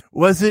vultures?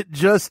 Was it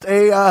just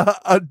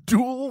a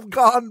duel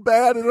gone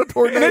bad in a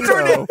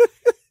tornado?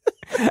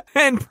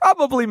 And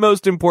probably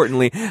most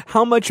importantly,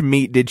 how much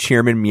meat did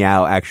Chairman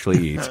Meow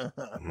actually eat? How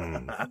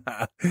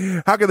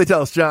can they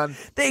tell us, John?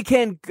 They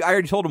can. I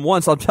already told them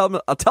once. I'll tell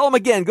them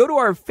again. Go to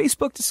our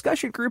Facebook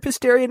discussion group,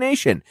 Hysteria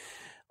Nation.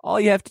 All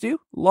you have to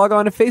do, log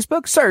on to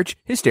Facebook, search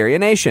Hysteria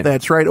Nation.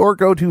 That's right. Or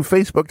go to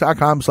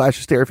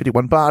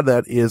facebook.com/hysteria51pod.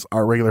 That is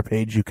our regular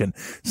page. You can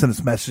send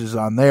us messages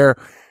on there.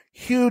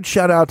 Huge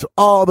shout out to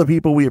all the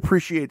people we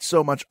appreciate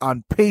so much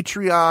on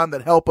Patreon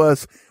that help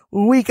us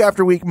week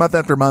after week, month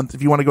after month.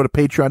 If you want to go to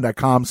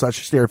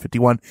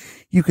patreon.com/hysteria51,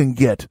 you can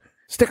get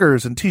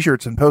stickers and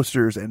t-shirts and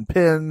posters and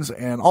pins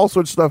and all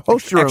sorts of stuff.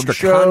 Host your extra own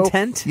show.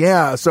 content.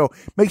 Yeah. So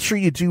make sure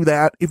you do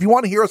that. If you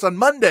want to hear us on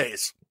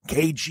Mondays,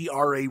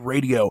 KGRA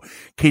Radio,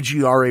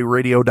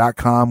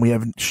 KGRAradio.com. We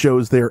have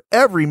shows there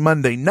every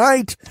Monday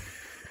night.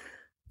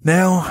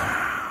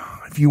 Now,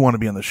 if you want to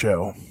be on the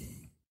show,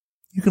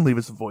 you can leave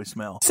us a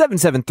voicemail.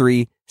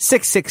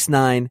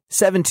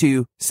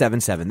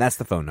 773-669-7277. That's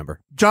the phone number.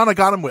 John, I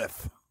got him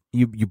with.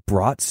 You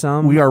brought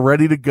some? We are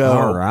ready to go.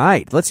 All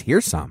right. Let's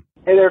hear some.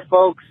 Hey there,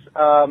 folks.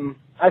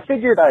 I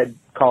figured I'd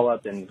call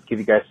up and give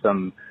you guys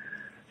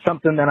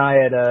something that I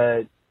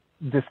had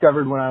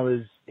discovered when I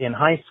was in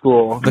high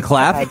school. The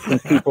clap? I had some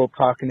people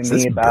talking to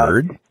me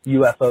about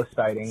UFO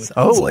sightings.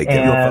 Sounds like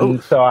and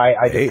UFOs. so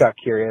I just got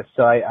curious.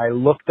 So I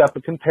looked up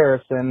a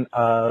comparison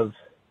of,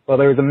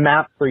 there was a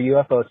map for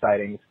UFO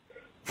sightings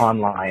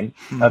online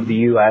of the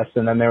U.S.,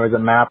 and then there was a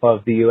map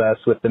of the U.S.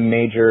 with the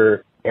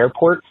major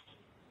airports.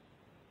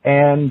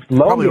 And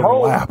lo and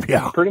behold,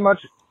 pretty much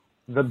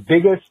the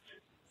biggest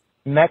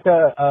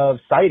mecca of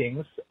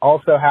sightings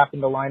also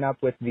happened to line up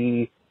with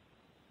the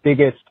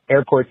biggest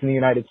airports in the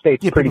United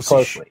States pretty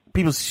closely.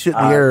 People shit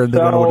in the air and they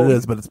don't know what it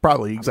is, but it's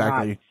probably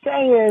exactly. I'm not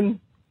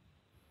saying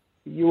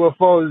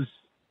UFOs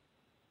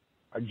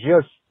are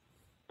just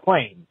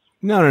planes.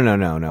 No.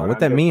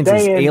 What that means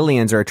is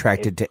aliens are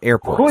attracted to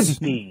airports.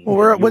 Could be.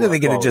 Well, what are they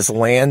going to just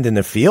land in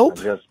the field?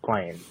 Just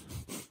planes.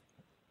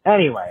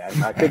 Anyway,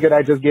 I figured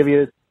I'd just give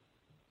you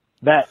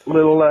that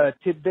little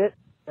tidbit.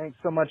 Thanks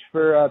so much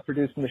for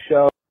producing the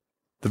show.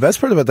 The best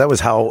part about that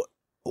was how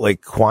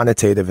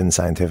quantitative and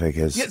scientific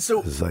his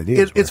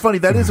ideas it's funny.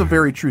 That is a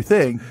very true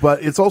thing,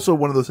 but it's also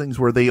one of those things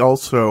where they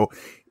also,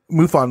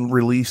 MUFON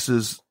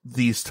releases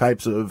these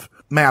types of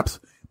maps.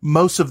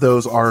 Most of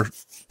those are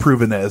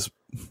proven as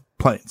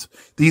planes.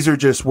 These are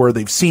just where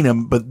they've seen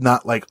them, but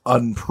not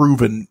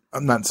unproven.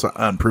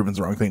 Unproven's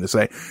the wrong thing to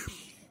say.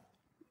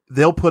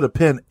 They'll put a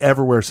pin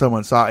everywhere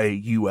someone saw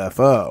a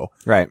UFO.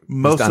 Right.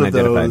 Most of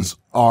those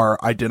are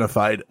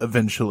identified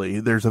eventually.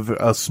 There's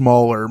a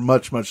smaller,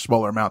 much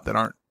smaller amount that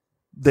aren't.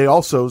 They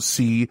also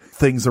see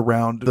things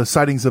around. The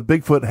sightings of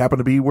Bigfoot happen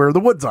to be where the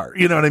woods are.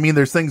 You know what I mean?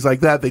 There's things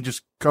like that. They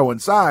just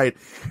coincide,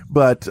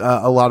 but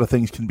a lot of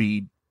things can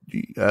be,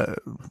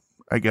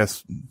 I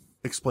guess,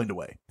 explained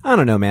away. I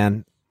don't know,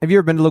 man. Have you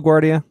ever been to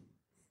LaGuardia?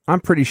 I'm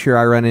pretty sure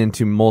I run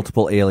into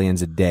multiple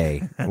aliens a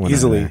day.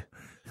 Easily.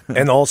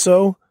 And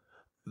also,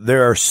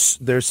 there's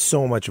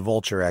so much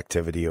vulture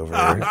activity over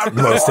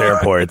most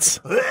airports.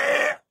 All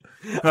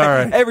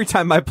right. Every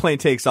time my plane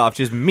takes off,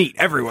 just meat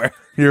everywhere.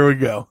 Here we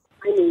go.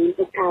 My name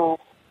is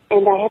Alice,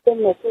 and I have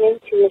been listening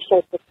to your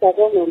show for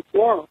several months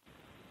now.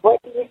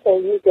 What do you say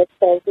you get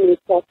those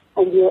meats up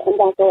and you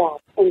and I go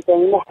out and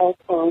burn the whole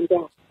town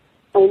down?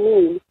 I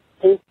mean,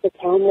 paint the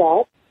town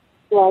red?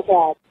 Well,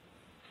 Dad,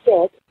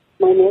 Sid,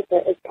 my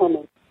neighbor is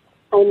coming.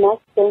 I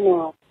must go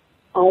now.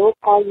 I will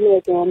call you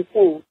again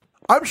soon.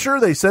 I'm sure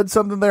they said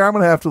something there. I'm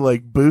going to have to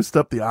like boost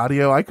up the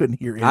audio. I couldn't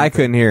hear anything. I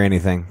couldn't hear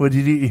anything. What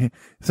did you? It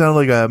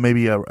sounded like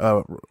maybe a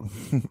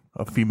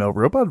female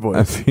robot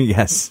voice.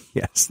 Yes,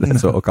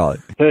 that's what we'll call it.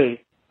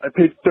 Hey, I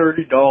paid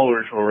 $30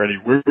 already.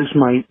 Where's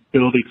my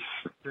ability to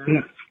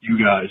sniff you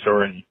guys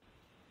already?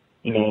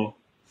 You know,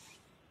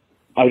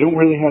 I don't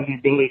really have the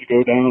ability to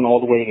go down all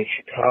the way to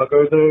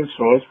Chicago, though,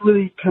 so I was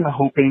really kind of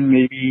hoping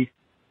maybe,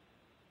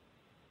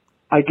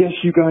 I guess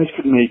you guys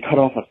could maybe cut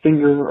off a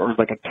finger or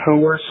like a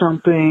toe or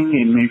something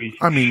and maybe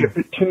ship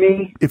it to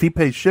me. If he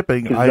pays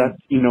shipping, I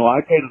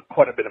paid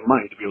quite a bit of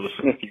money to be able to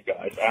sniff you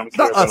guys. I don't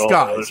care not about us all the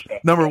other guys.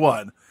 stuff. Number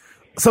one,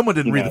 someone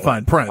didn't read the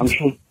fine print. I'm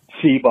sure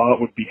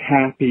C-Bot would be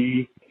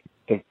happy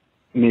to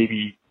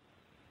maybe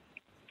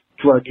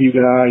drug you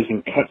guys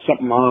and cut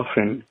something off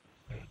and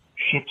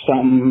ship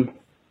something.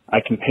 I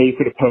can pay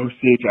for the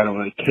postage. I don't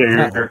really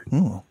care.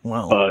 Oh,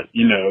 wow. But,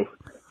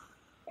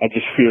 I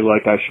just feel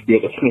like I should be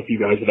able to sniff you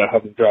guys without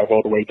having to drive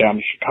all the way down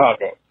to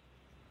Chicago.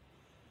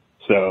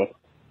 So.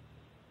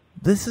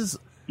 This is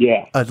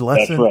a lesson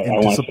that's right. in I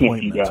want to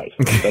sniff you guys.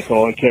 That's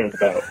all I care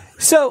about.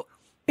 So,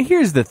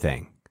 here's the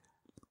thing.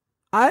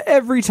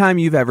 Every time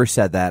you've ever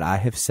said that, I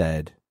have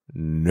said,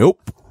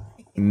 nope,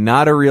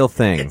 not a real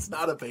thing. It's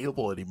not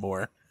available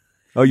anymore.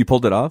 Oh, you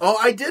pulled it off? Oh,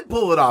 I did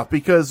pull it off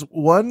because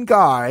one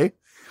guy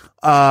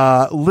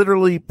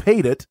literally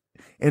paid it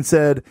and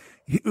said,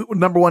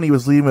 number one, he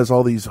was leaving us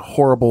all these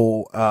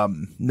horrible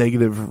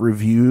negative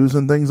reviews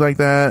and things like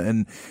that.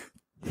 And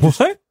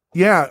what?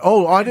 Yeah.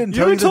 Oh, I didn't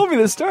tell you. You told me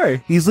this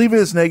story. He's leaving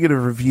us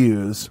negative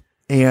reviews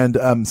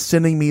and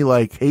sending me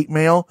like hate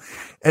mail.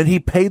 And he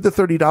paid the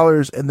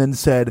 $30 and then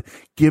said,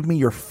 give me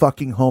your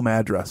fucking home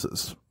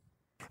addresses.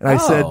 And I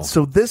said,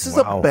 so this is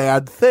a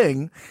bad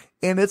thing.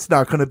 And it's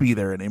not going to be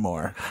there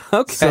anymore.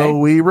 Okay. So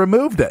we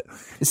removed it.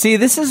 See,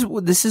 this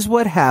is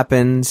what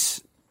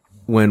happens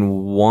when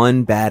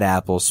one bad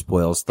apple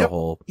spoils the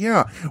whole.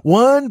 Yeah.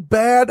 One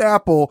bad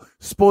apple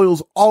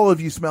spoils all of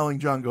you smelling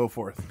John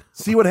Goforth.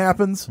 See what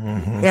happens?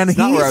 Mm-hmm. And It's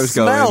not he where I was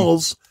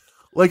smells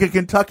like a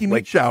Kentucky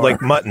meat shower.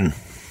 Like mutton.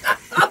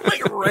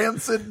 Like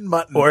rancid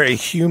mutton. Or a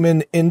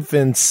human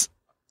infant's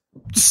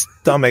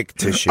stomach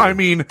tissue. I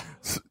mean,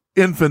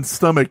 infant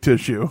stomach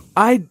tissue.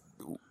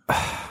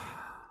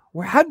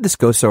 How did this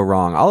go so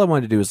wrong? All I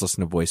wanted to do was listen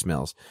to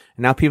voicemails.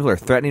 And now people are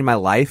threatening my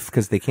life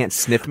because they can't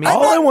sniff me.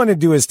 All I want to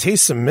do is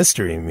taste some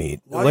mystery meat.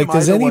 Why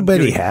does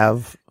anybody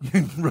have?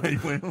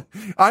 Right. Well,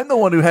 I'm the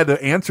one who had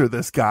to answer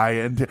this guy.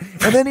 And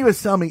then he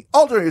was telling me,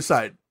 all joking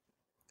aside,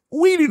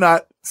 we do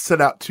not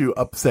set out to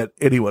upset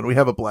anyone. We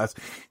have a blast.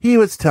 He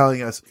was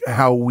telling us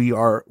how we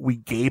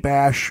gay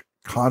bash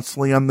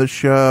constantly on the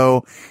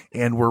show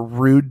and we're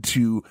rude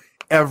to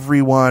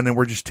everyone and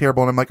we're just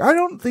terrible. And I'm like, I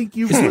don't think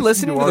you. Is he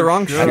listening to the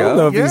wrong show? I don't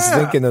know if he's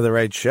thinking of the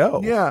right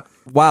show. Yeah.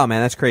 Wow,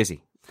 man, that's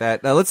crazy.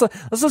 That let's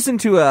listen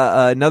to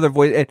another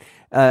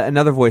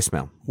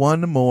voicemail.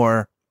 One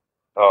more.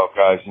 Oh,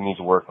 guys, you need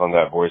to work on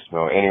that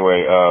voicemail.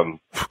 Anyway,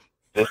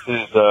 this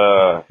is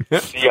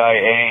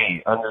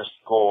CIA _ASS_ET.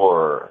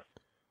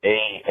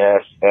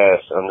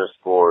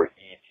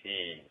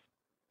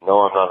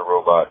 No, I'm not a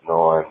robot.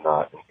 No, I'm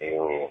not an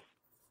alien.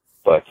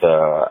 But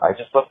I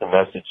just left a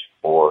message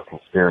for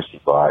Conspiracy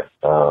Bot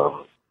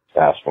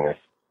asking if,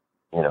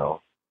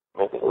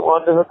 maybe they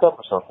wanted to hook up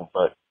or something.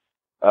 But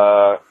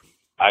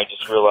I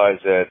just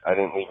realized that I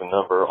didn't leave a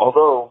number,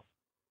 although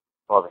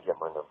I'll probably get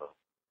my number.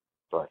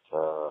 But,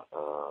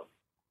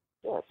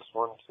 I just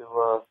wanted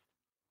to,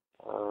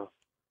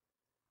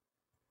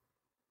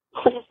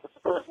 please,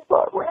 Conspiracy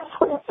Bot,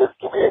 please just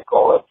give me a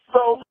call up.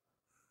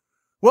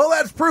 Well,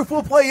 that's proof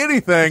we'll play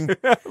anything.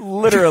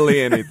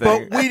 Literally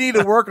anything. But we need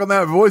to work on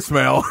that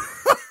voicemail.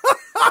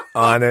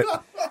 On it.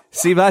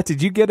 C-Bot,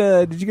 did you get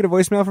a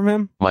voicemail from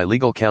him? My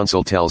legal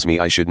counsel tells me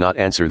I should not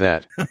answer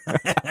that.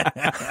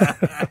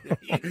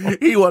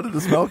 He wanted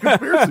to smell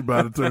Conspiracy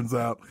Bot, it turns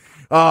out.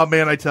 Oh,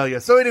 man, I tell you.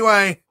 So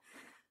anyway,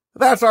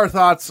 that's our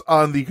thoughts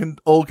on the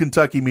old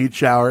Kentucky meat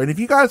shower. And if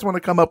you guys want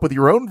to come up with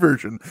your own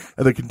version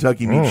of the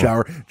Kentucky meat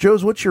shower,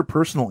 Joe's, what's your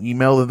personal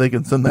email that they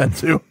can send that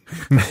to?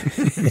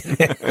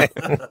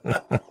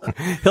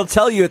 He'll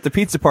tell you at the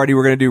pizza party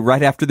we're going to do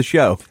right after the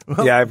show.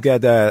 Well, yeah, I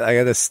got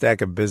a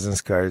stack of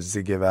business cards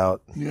to give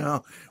out. Yeah.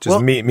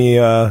 Just meet me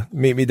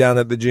down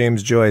at the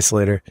James Joyce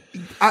later.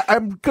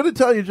 I'm going to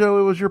tell you, Joe,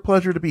 it was your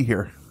pleasure to be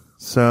here.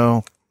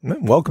 So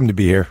welcome to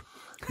be here.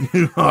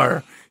 You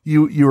are.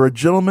 You're a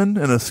gentleman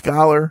and a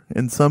scholar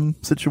in some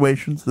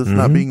situations, this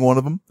not being one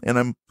of them, and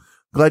I'm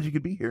glad you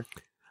could be here.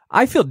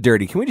 I feel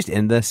dirty. Can we just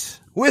end this?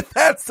 With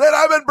that said,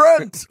 I've been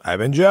Brent. I've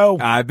been Joe.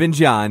 I've been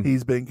John.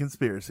 He's been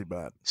Conspiracy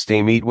Bot.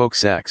 Stay meat woke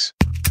sex.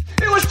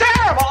 It was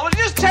terrible. It was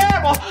just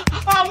terrible.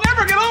 I'll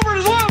never get over it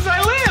as long as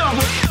I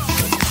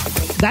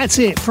live. That's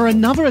it for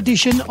another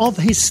edition of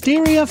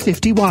Hysteria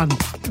 51.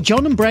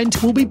 John and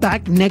Brent will be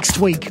back next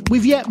week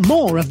with yet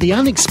more of the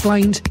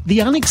unexplained,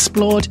 the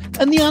unexplored,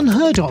 and the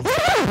unheard of.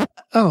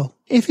 Oh,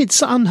 if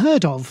it's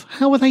unheard of,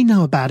 how will they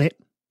know about it?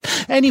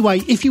 Anyway,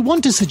 if you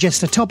want to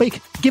suggest a topic,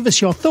 give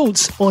us your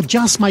thoughts, or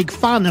just make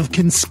fun of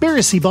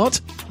Conspiracy Bot,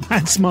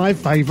 That's my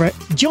favourite.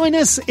 Join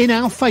us in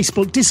our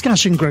Facebook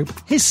discussion group,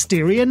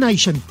 Hysteria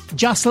Nation.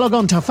 Just log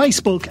on to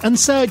Facebook and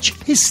search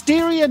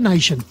Hysteria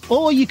Nation,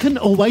 or you can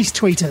always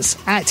tweet us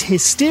at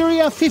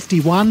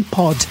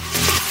Hysteria51pod.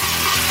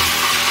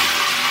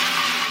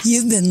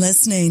 You've been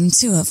listening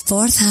to a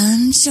Fourth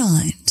Hand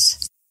Joint.